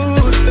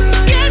good.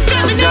 Can't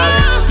stop me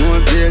now.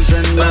 More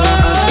patient than a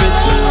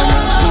hospital.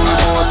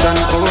 More out than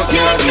out.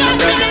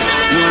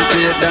 More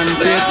faith than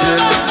faithful.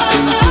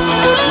 Things too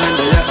much, me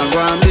they are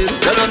going to build.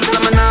 Tell them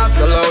some nah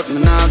sell out, me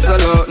nah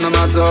sell out. No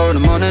matter how the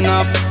money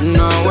enough,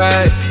 no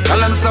way. Tell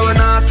them so we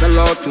nah sell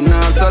out, we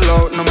nah sell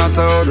out. No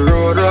matter how the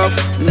road rough,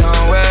 no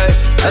way.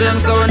 Tell them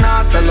so we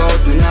nah sell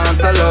out, we nah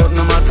sell out.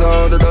 No matter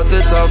how the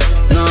dirty tough,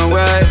 no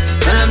way.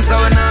 Tell them so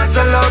we nah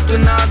sell out, we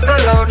nah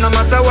sell out. No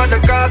matter what the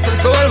cost of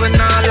soul, we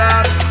nah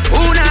last.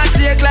 Who nah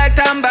shake like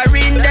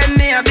tambourine, them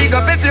me a big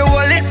up if you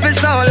hold it for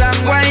so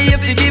long. Why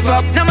if you give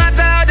up? No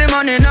matter how the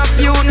money enough,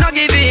 you no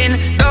give in.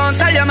 Don't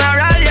sell your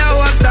moral,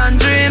 your hopes and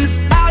dreams.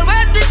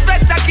 Always be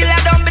spectacular,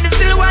 don't be the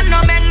still one,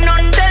 no men,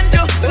 none them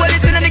do. Hold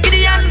it in the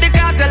Gideon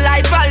because your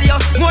life value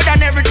more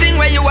than everything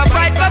where you a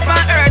fight up on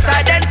earth.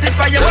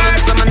 Identify your worth. Tell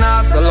them so me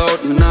nah sell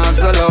out, me nah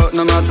sell out.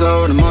 No matter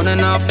how the money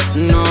enough,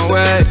 no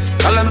way.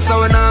 Tell them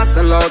so we nah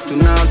sell out, we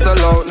nah sell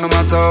out. No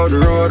matter how the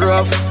road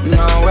rough,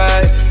 no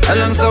way. Tell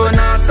them so we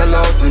nah sell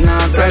out, we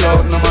nah sell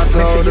out. No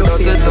matter how the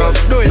dirty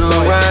tough, no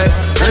way.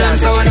 Tell them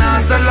so we nah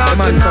sell out,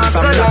 we nah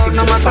sell out.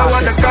 No matter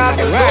what the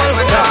cost of soul,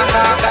 we nah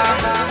last.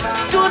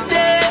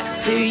 Today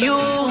for you,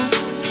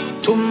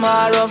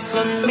 tomorrow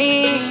for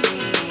me.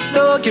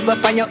 Don't give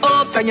up on your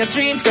hopes and your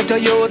dreams, get to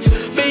youth.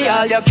 Be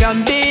all you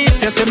can be.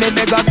 If you see me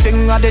big up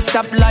thing at the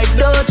stoplight,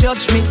 don't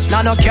judge me.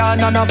 Now no car,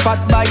 no fat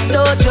bike,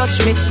 don't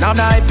judge me. Now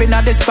no hype in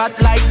at the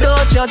spotlight,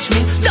 don't judge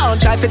me. Don't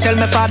try to tell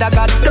me Father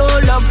God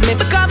don't love me.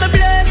 Because me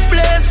bless.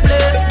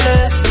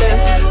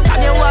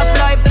 And you have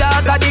life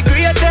dog are the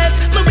greatest.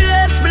 Me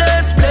bless.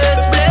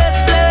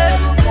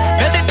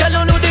 Let me tell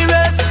you no the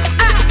rest.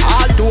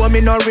 Although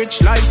me no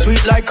rich, life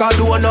sweet like a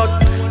donut.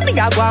 Me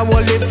a go and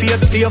hold the faith,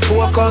 stay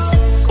focused.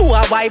 Who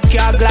a wipe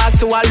car glass,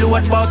 who a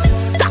load bus.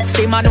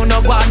 Taxi man who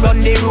no go and run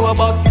the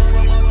robot.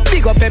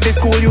 Big up every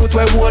school youth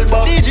we whole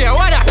bus. DJ,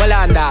 what up? Well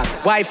on dog,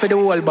 why for the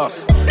whole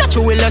bus? Not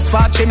you will less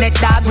fortunate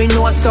dog, we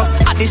know stuff.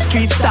 At the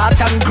street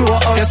start and grow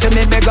up. You see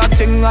me beg a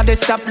thing at the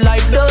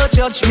stoplight, don't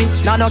judge me.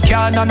 Now no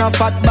car, no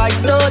fat bike,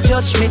 don't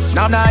judge me.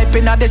 Now no hype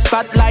in at the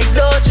spotlight,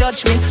 don't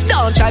judge me.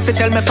 Don't try to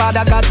tell me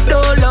Father God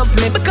don't love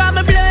me. Because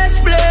me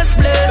bless.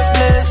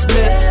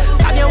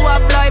 And you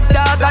have life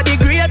dog are the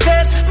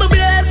greatest. Me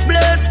bless.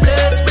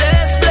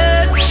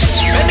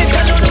 Let me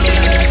tell you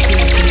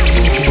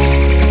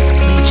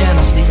these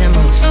gems, these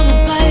emeralds. I'm a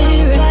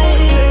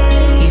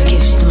pirate. These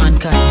gifts to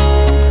mankind.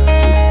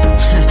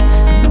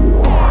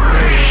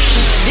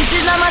 This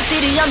is not my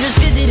city, I'm just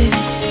visiting.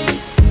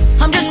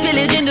 I'm just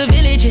pillaging the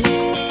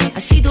villages. I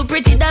see two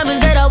pretty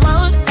diamonds that I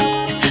want.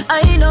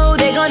 I know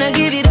they're gonna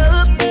give it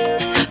up.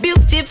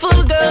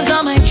 Beautiful girls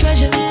are my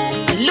treasure.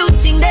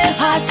 Looting their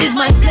hearts is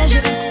my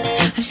pleasure.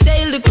 I've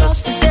sailed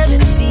across the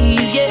 7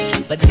 seas, yeah,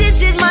 but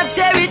this is my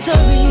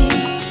territory,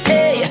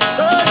 hey,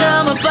 cause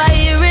I'm a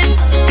pirate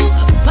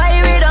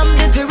of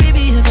the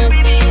Caribbean.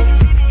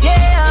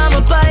 Yeah, I'm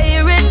a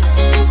pirate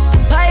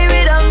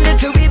of the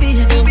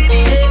Caribbean,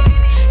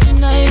 yeah.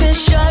 And I'm as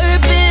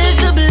sharp as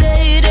a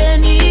blade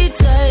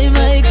anytime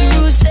I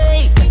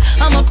crusade.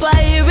 I'm a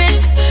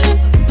pirate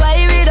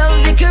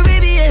of the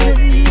Caribbean.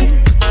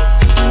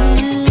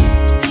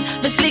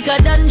 Me slicker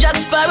than Jack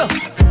Sparrow,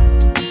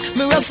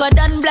 me rougher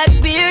than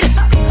Blackbeard.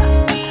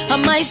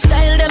 And my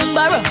style them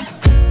borrow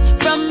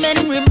from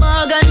Henry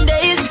Morgan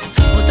days.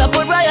 But I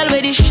put Royal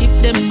where the ship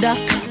them dock.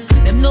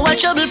 Them know I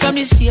trouble from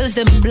the sails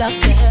them black.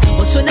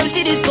 But when them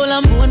see this skull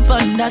and bone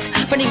pon that,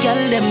 from the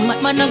girl them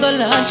man I go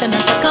launch and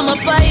attack. I'm a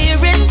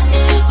pirate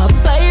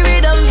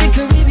of the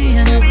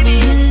Caribbean.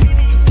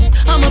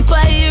 I'm a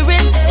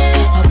pirate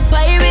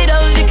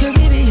of the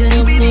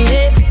Caribbean.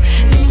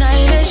 And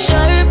I'm as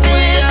sharp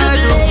as a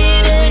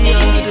blade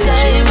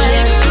anytime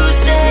I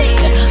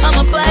crusade. I'm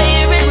a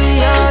pirate.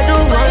 We are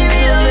the ones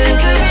to make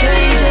the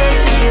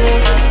changes.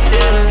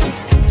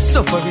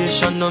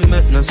 Sufferation no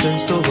make no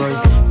sense to boy.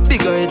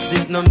 Bigger heads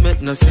it no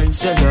make no no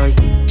sense you lie.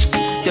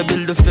 You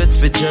build the fence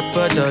for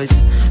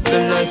jeopardize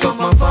the life of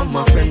my fam,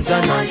 my friends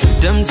and I.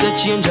 Them say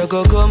change a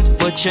go come,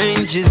 but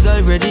change is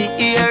already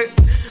here.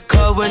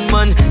 Cause when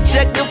man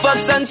check the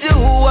facts and see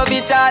who have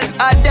it all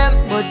at them,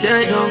 but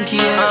they don't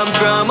care. I'm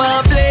from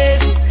a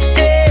place,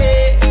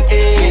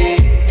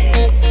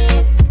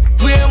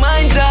 where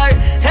minds are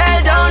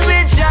held down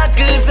with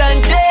shackles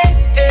and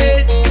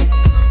chains.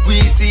 We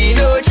see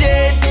no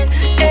change,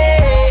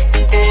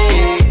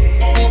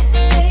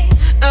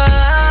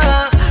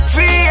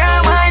 free your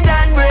mind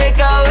and break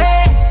away.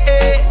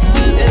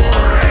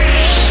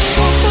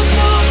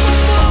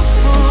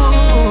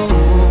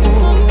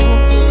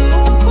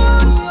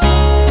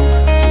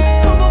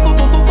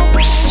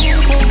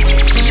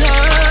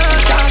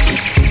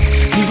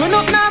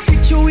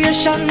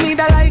 Me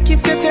da like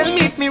if you tell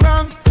me if me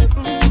wrong.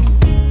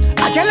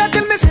 A girl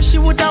tell me say she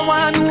woulda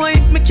want know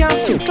if me can't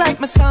fit like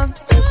my son.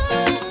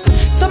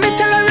 So me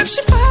tell her if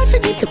she fall for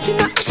me, in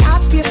a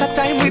short space of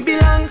time we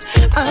belong.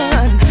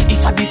 And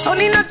if I be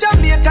sunny in a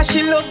Jamaica,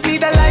 she love me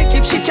da like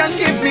if she can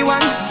give me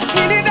one.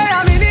 Me need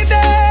there, me need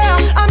there,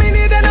 me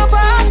need there no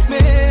pass me.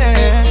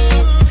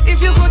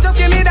 If you could just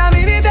give me that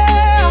minute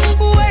there,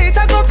 wait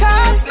I go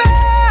cost me.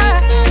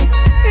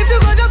 If you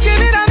could just give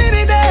me that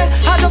minute there,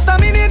 I just a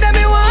minute there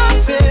me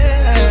want fair.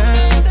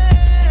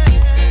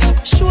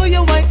 Show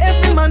you why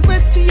every man will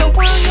see you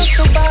want you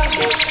so bad.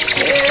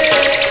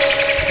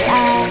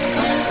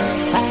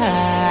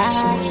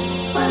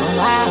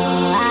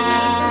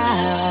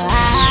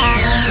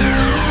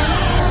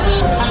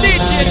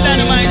 DJ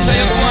Dynamite, so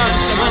you want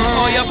some and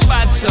how you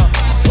bad so.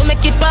 We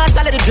make it pass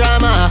all of the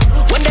drama.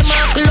 When them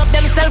all love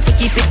themselves, we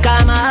keep it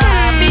calm. I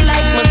feel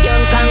like me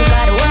can't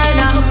conquer the world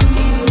now.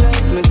 Feel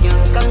like me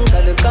can't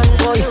conquer the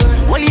convoy.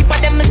 One heap of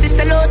them is this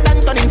a lot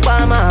and turning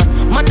farmer.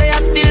 Man they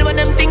are still when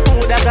them think who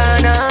woulda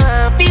gonna.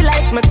 Feel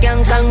like me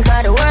can't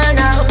conquer the world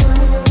now.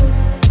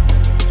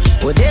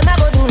 What them a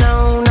go do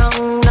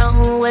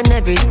now when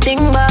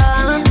everything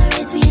bad?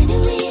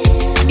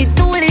 It's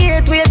too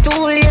late, we're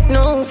too late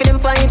now. For them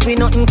fight, we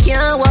nothing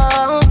can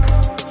walk.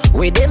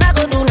 What them a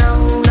go do now?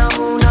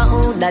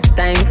 That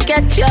time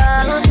catch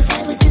up.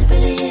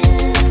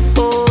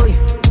 Boy,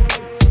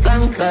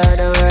 conquer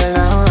the world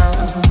now.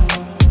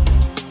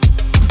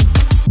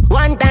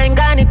 One time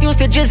gone, it used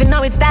to drizzle,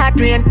 now it start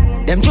rain.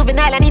 Them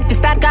juvenile, I need to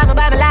start calling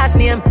by my last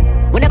name.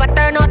 We never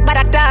turn out bad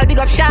at all, big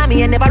up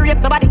Shami. And never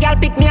rape nobody, girl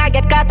pick me, I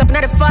get caught up in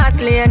the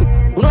fast lane.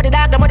 You know the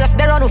dog, I'm just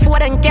there on before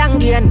them can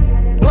gain.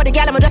 You know the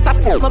girl, I'm just a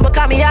fool, but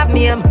because me have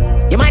name.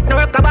 You might not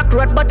work a back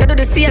road, but you do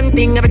the same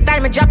thing. Every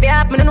time I drop you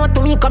up, me know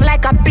to me come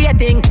like a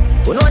painting.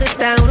 We know the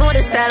style, we know the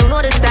style, we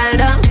know the style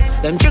now.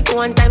 Them trick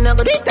one time, now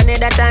go do it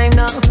another time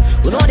now.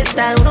 We know the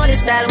style, we know the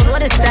style, we know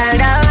the style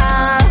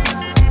now.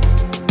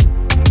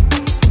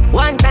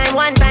 One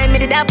time, me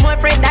did have more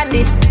friend than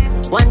this.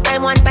 One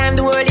time,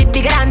 the world is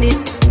bigger than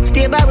this.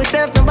 Stay by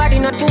myself, nobody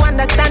not to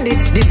understand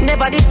this. This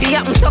never did feel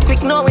happen so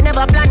quick, no, we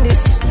never planned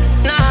this.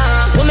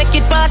 Nah, we make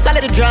it pass all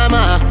of the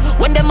drama.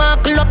 When them all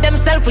up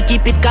themselves, we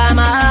keep it calm.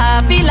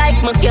 I feel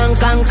like me can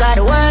conquer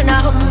the world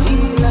now.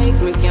 Feel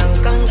like me can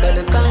conquer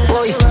the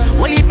convoy.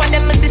 One heap of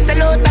them is this a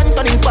lot and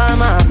turning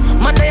farmer.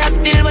 Man, they are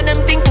still when them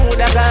think who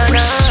woulda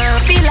gonna.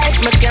 Feel like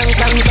me can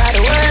conquer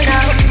the world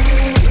now.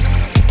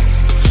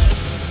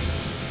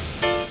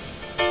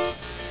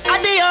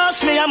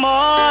 Adios, me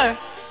amor.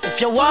 If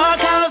you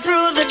walk out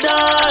through the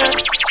door,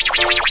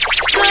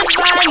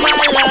 goodbye, my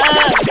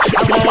love.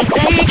 I won't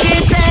take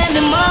it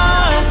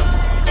anymore.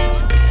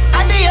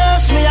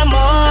 Adios, me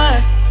amor.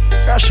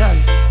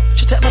 Russian,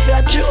 she take me for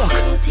a joke.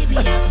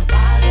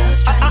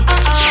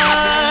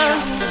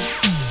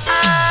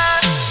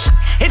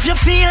 If you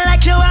feel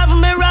like you have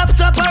me wrapped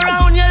up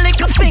around your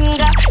little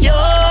finger, you're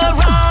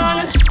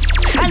wrong.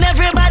 And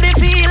everybody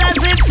feel as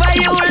if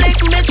you lick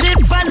me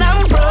chip and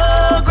I'm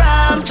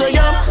programmed to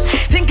you.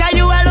 Think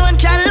you alone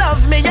can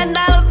love me and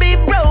I'll be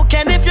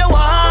broken if you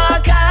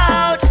walk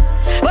out.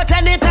 But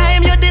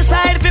anytime you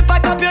decide to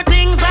pack up your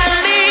things and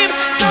leave,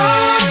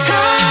 don't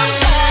come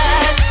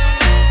back.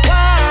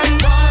 One,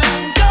 go,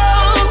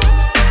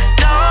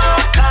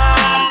 don't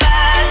come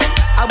back.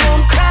 I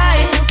won't cry,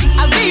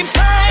 I'll be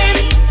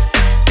fine.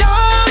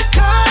 Don't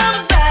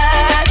come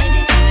back.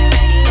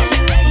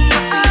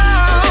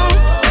 Oh,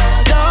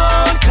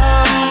 don't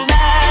come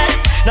back.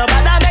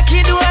 Nobody make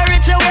you do a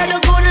richer where the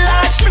good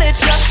Lord split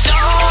you.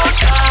 Don't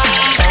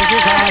come back.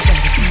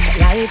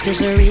 Life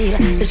is real,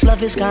 this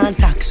love is gone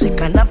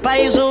toxic and the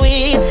poison.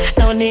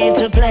 No need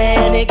to play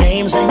any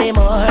games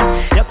anymore.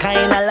 You're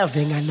kinda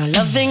loving and not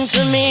loving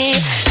to me.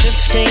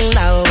 Drifting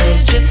now,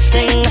 we're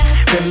drifting.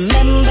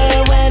 Remember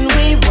when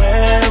we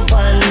were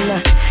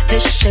one?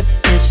 This ship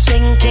is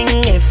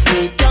sinking. If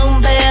we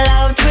don't bail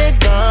out, we're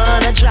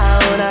gonna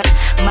drown.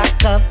 My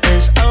cup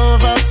is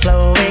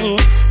overflowing.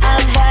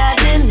 I've had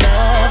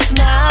enough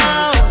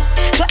now.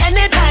 So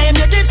anytime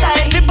you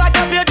decide to pack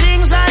up your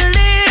things and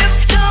leave,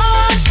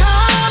 don't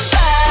come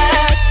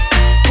back.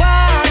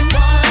 One,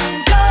 go,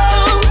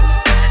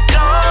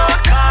 don't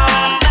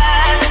come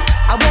back.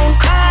 I won't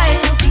cry,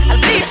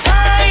 I'll be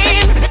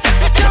fine.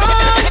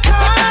 Don't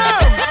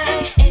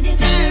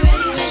come.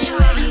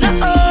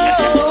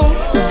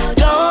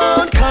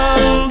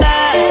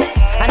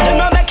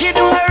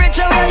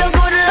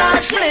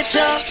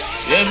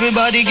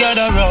 Everybody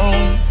gather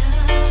round.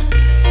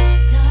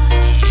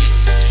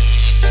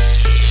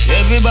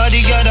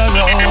 Everybody gather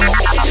round.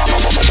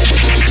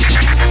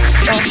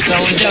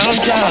 Uptown,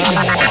 downtown.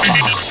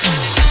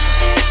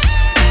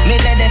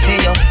 Me ready for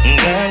you,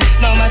 girl.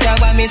 No matter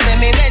what me say,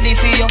 me ready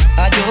for you.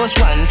 I just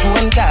one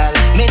phone call.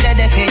 Me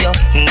ready for you,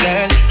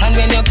 girl. And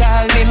when you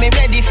call me, me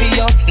ready for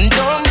you.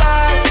 Don't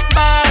ball.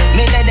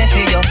 Me ready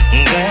for you,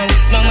 girl.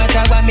 No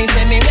matter what me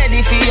say, me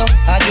ready for you.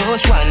 I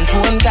just one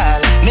phone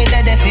call. Me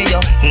ready for you,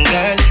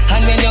 girl.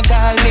 And when you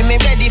call me, me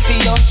ready for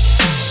you.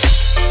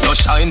 You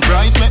shine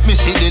bright, make me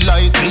see the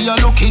light. Me a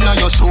looking at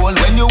your soul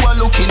when you are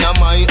looking at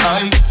my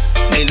eye.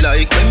 Me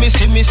like when me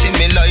see me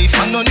life.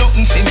 I know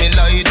nothing for me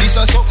like. This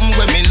is something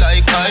when me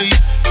like I.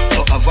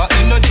 You have a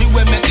energy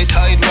when make the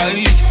tide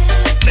rise.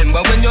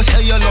 Remember when you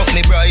say you love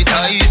me bright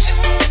eyes.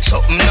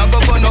 Something I go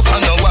burn up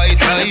on a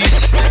white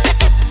rice.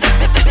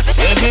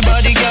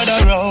 Everybody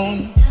gather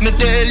round. Me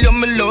tell you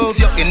me love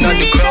you in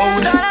the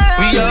crowd.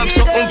 We have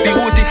something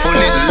beautiful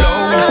in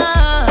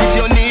loud. If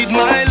you need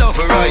my love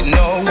right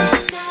now,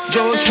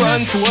 just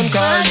one phone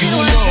call, you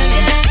know.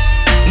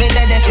 Me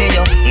ready for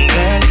you,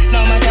 girl.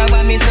 No matter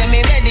what me say,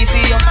 me ready for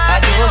you. I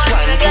just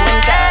one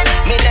phone call.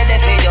 Me ready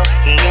for you,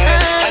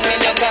 girl. And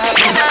when you call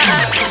me,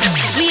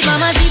 sweet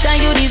mamacita,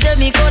 you deserve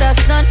me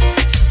corazón.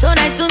 So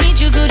nice to meet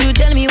you. Could you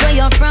tell me where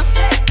you're from?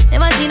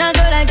 Never seen a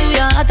girl like you.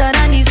 You're hotter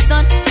than the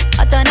sun.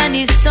 Hotter than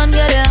the sun,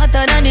 girl. You're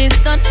hotter than the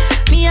sun.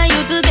 Me and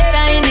you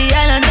together in the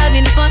islands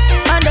having fun.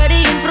 Under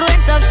the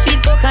influence of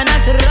sweet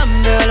coconut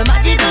rum, girl.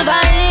 Magical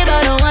vibe,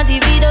 I don't want to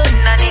be done.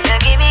 I need to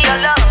give me your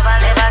love. I'll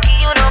never give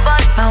you no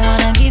bun. I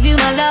wanna give you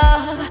my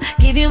love,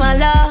 give you my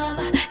love,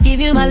 give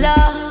you my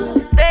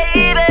love,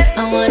 baby.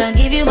 I wanna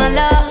give you my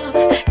love,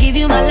 give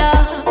you my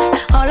love,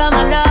 all of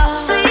my love.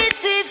 Sweet,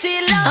 sweet,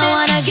 sweet love. I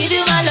wanna give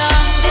you my love,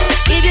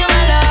 give you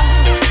my love,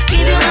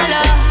 give you my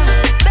love,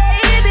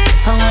 baby.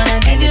 I wanna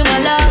give you my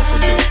love,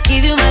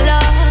 give you my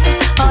love,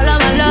 all of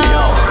my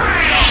love.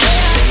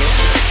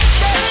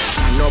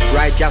 Turn up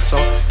right, yeah, so.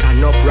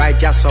 Turn up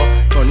right, yeah, so.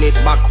 Turn it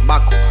back.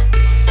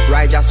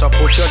 Right, yeah, so.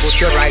 Put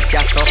your right,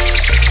 yeah, so.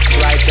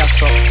 Right, yeah,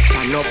 so.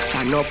 Turn up,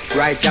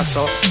 right, yeah,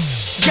 so.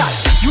 Girl,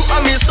 you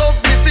are me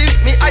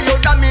submissive, me are your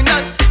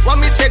dominant. What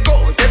me say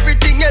goes,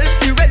 everything else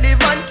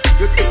irrelevant.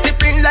 You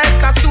discipline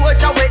like a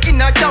soldier, we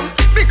in a camp.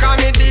 Because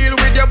me deal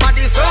with your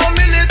body so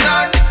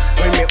militant.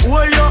 When me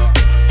hold you,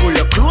 pull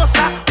you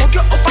closer. Hook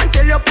you up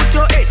until you put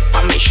your head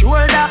on me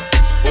shoulder.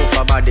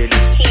 Over body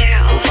this,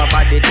 over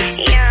body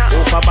this,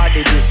 over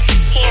body this.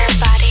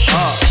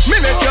 Me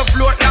make you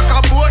float like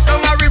a boat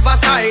down a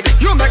riverside.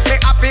 You make me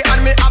happy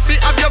and me happy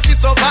have you fi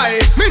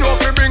survive. Me know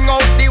fi bring out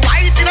the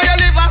white in your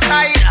liver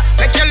side.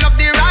 Make you love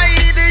the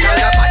ride. Your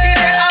body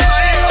they are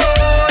my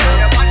own.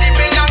 Your body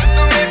belong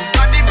to me.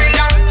 Body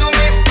belong to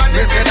me.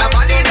 Me say the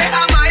body they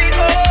are my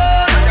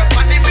own. Your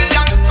body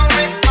belong to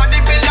me. Body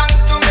belong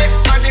to me.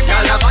 Body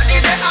body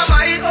they are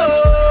my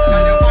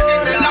own. Your body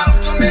belong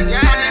to me.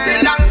 Body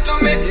belong to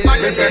me.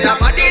 Me say the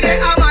body they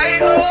are my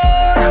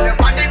own. Your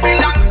body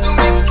belong to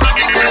me.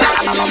 Body belong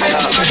to me.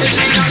 Body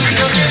belong to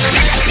me.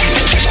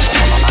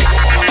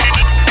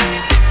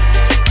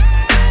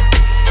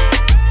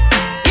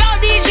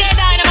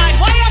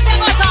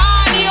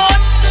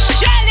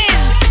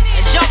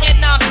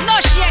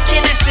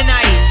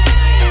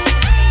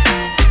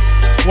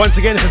 Once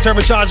again, it's a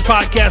Turbocharged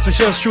podcast with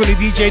yours truly,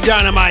 DJ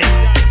Dynamite.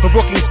 For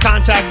bookings,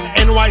 contact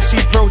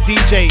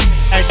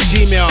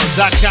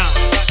nycprodj@gmail.com.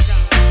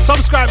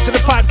 Subscribe to the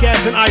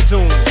podcast in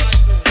iTunes.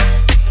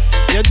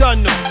 You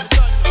done know.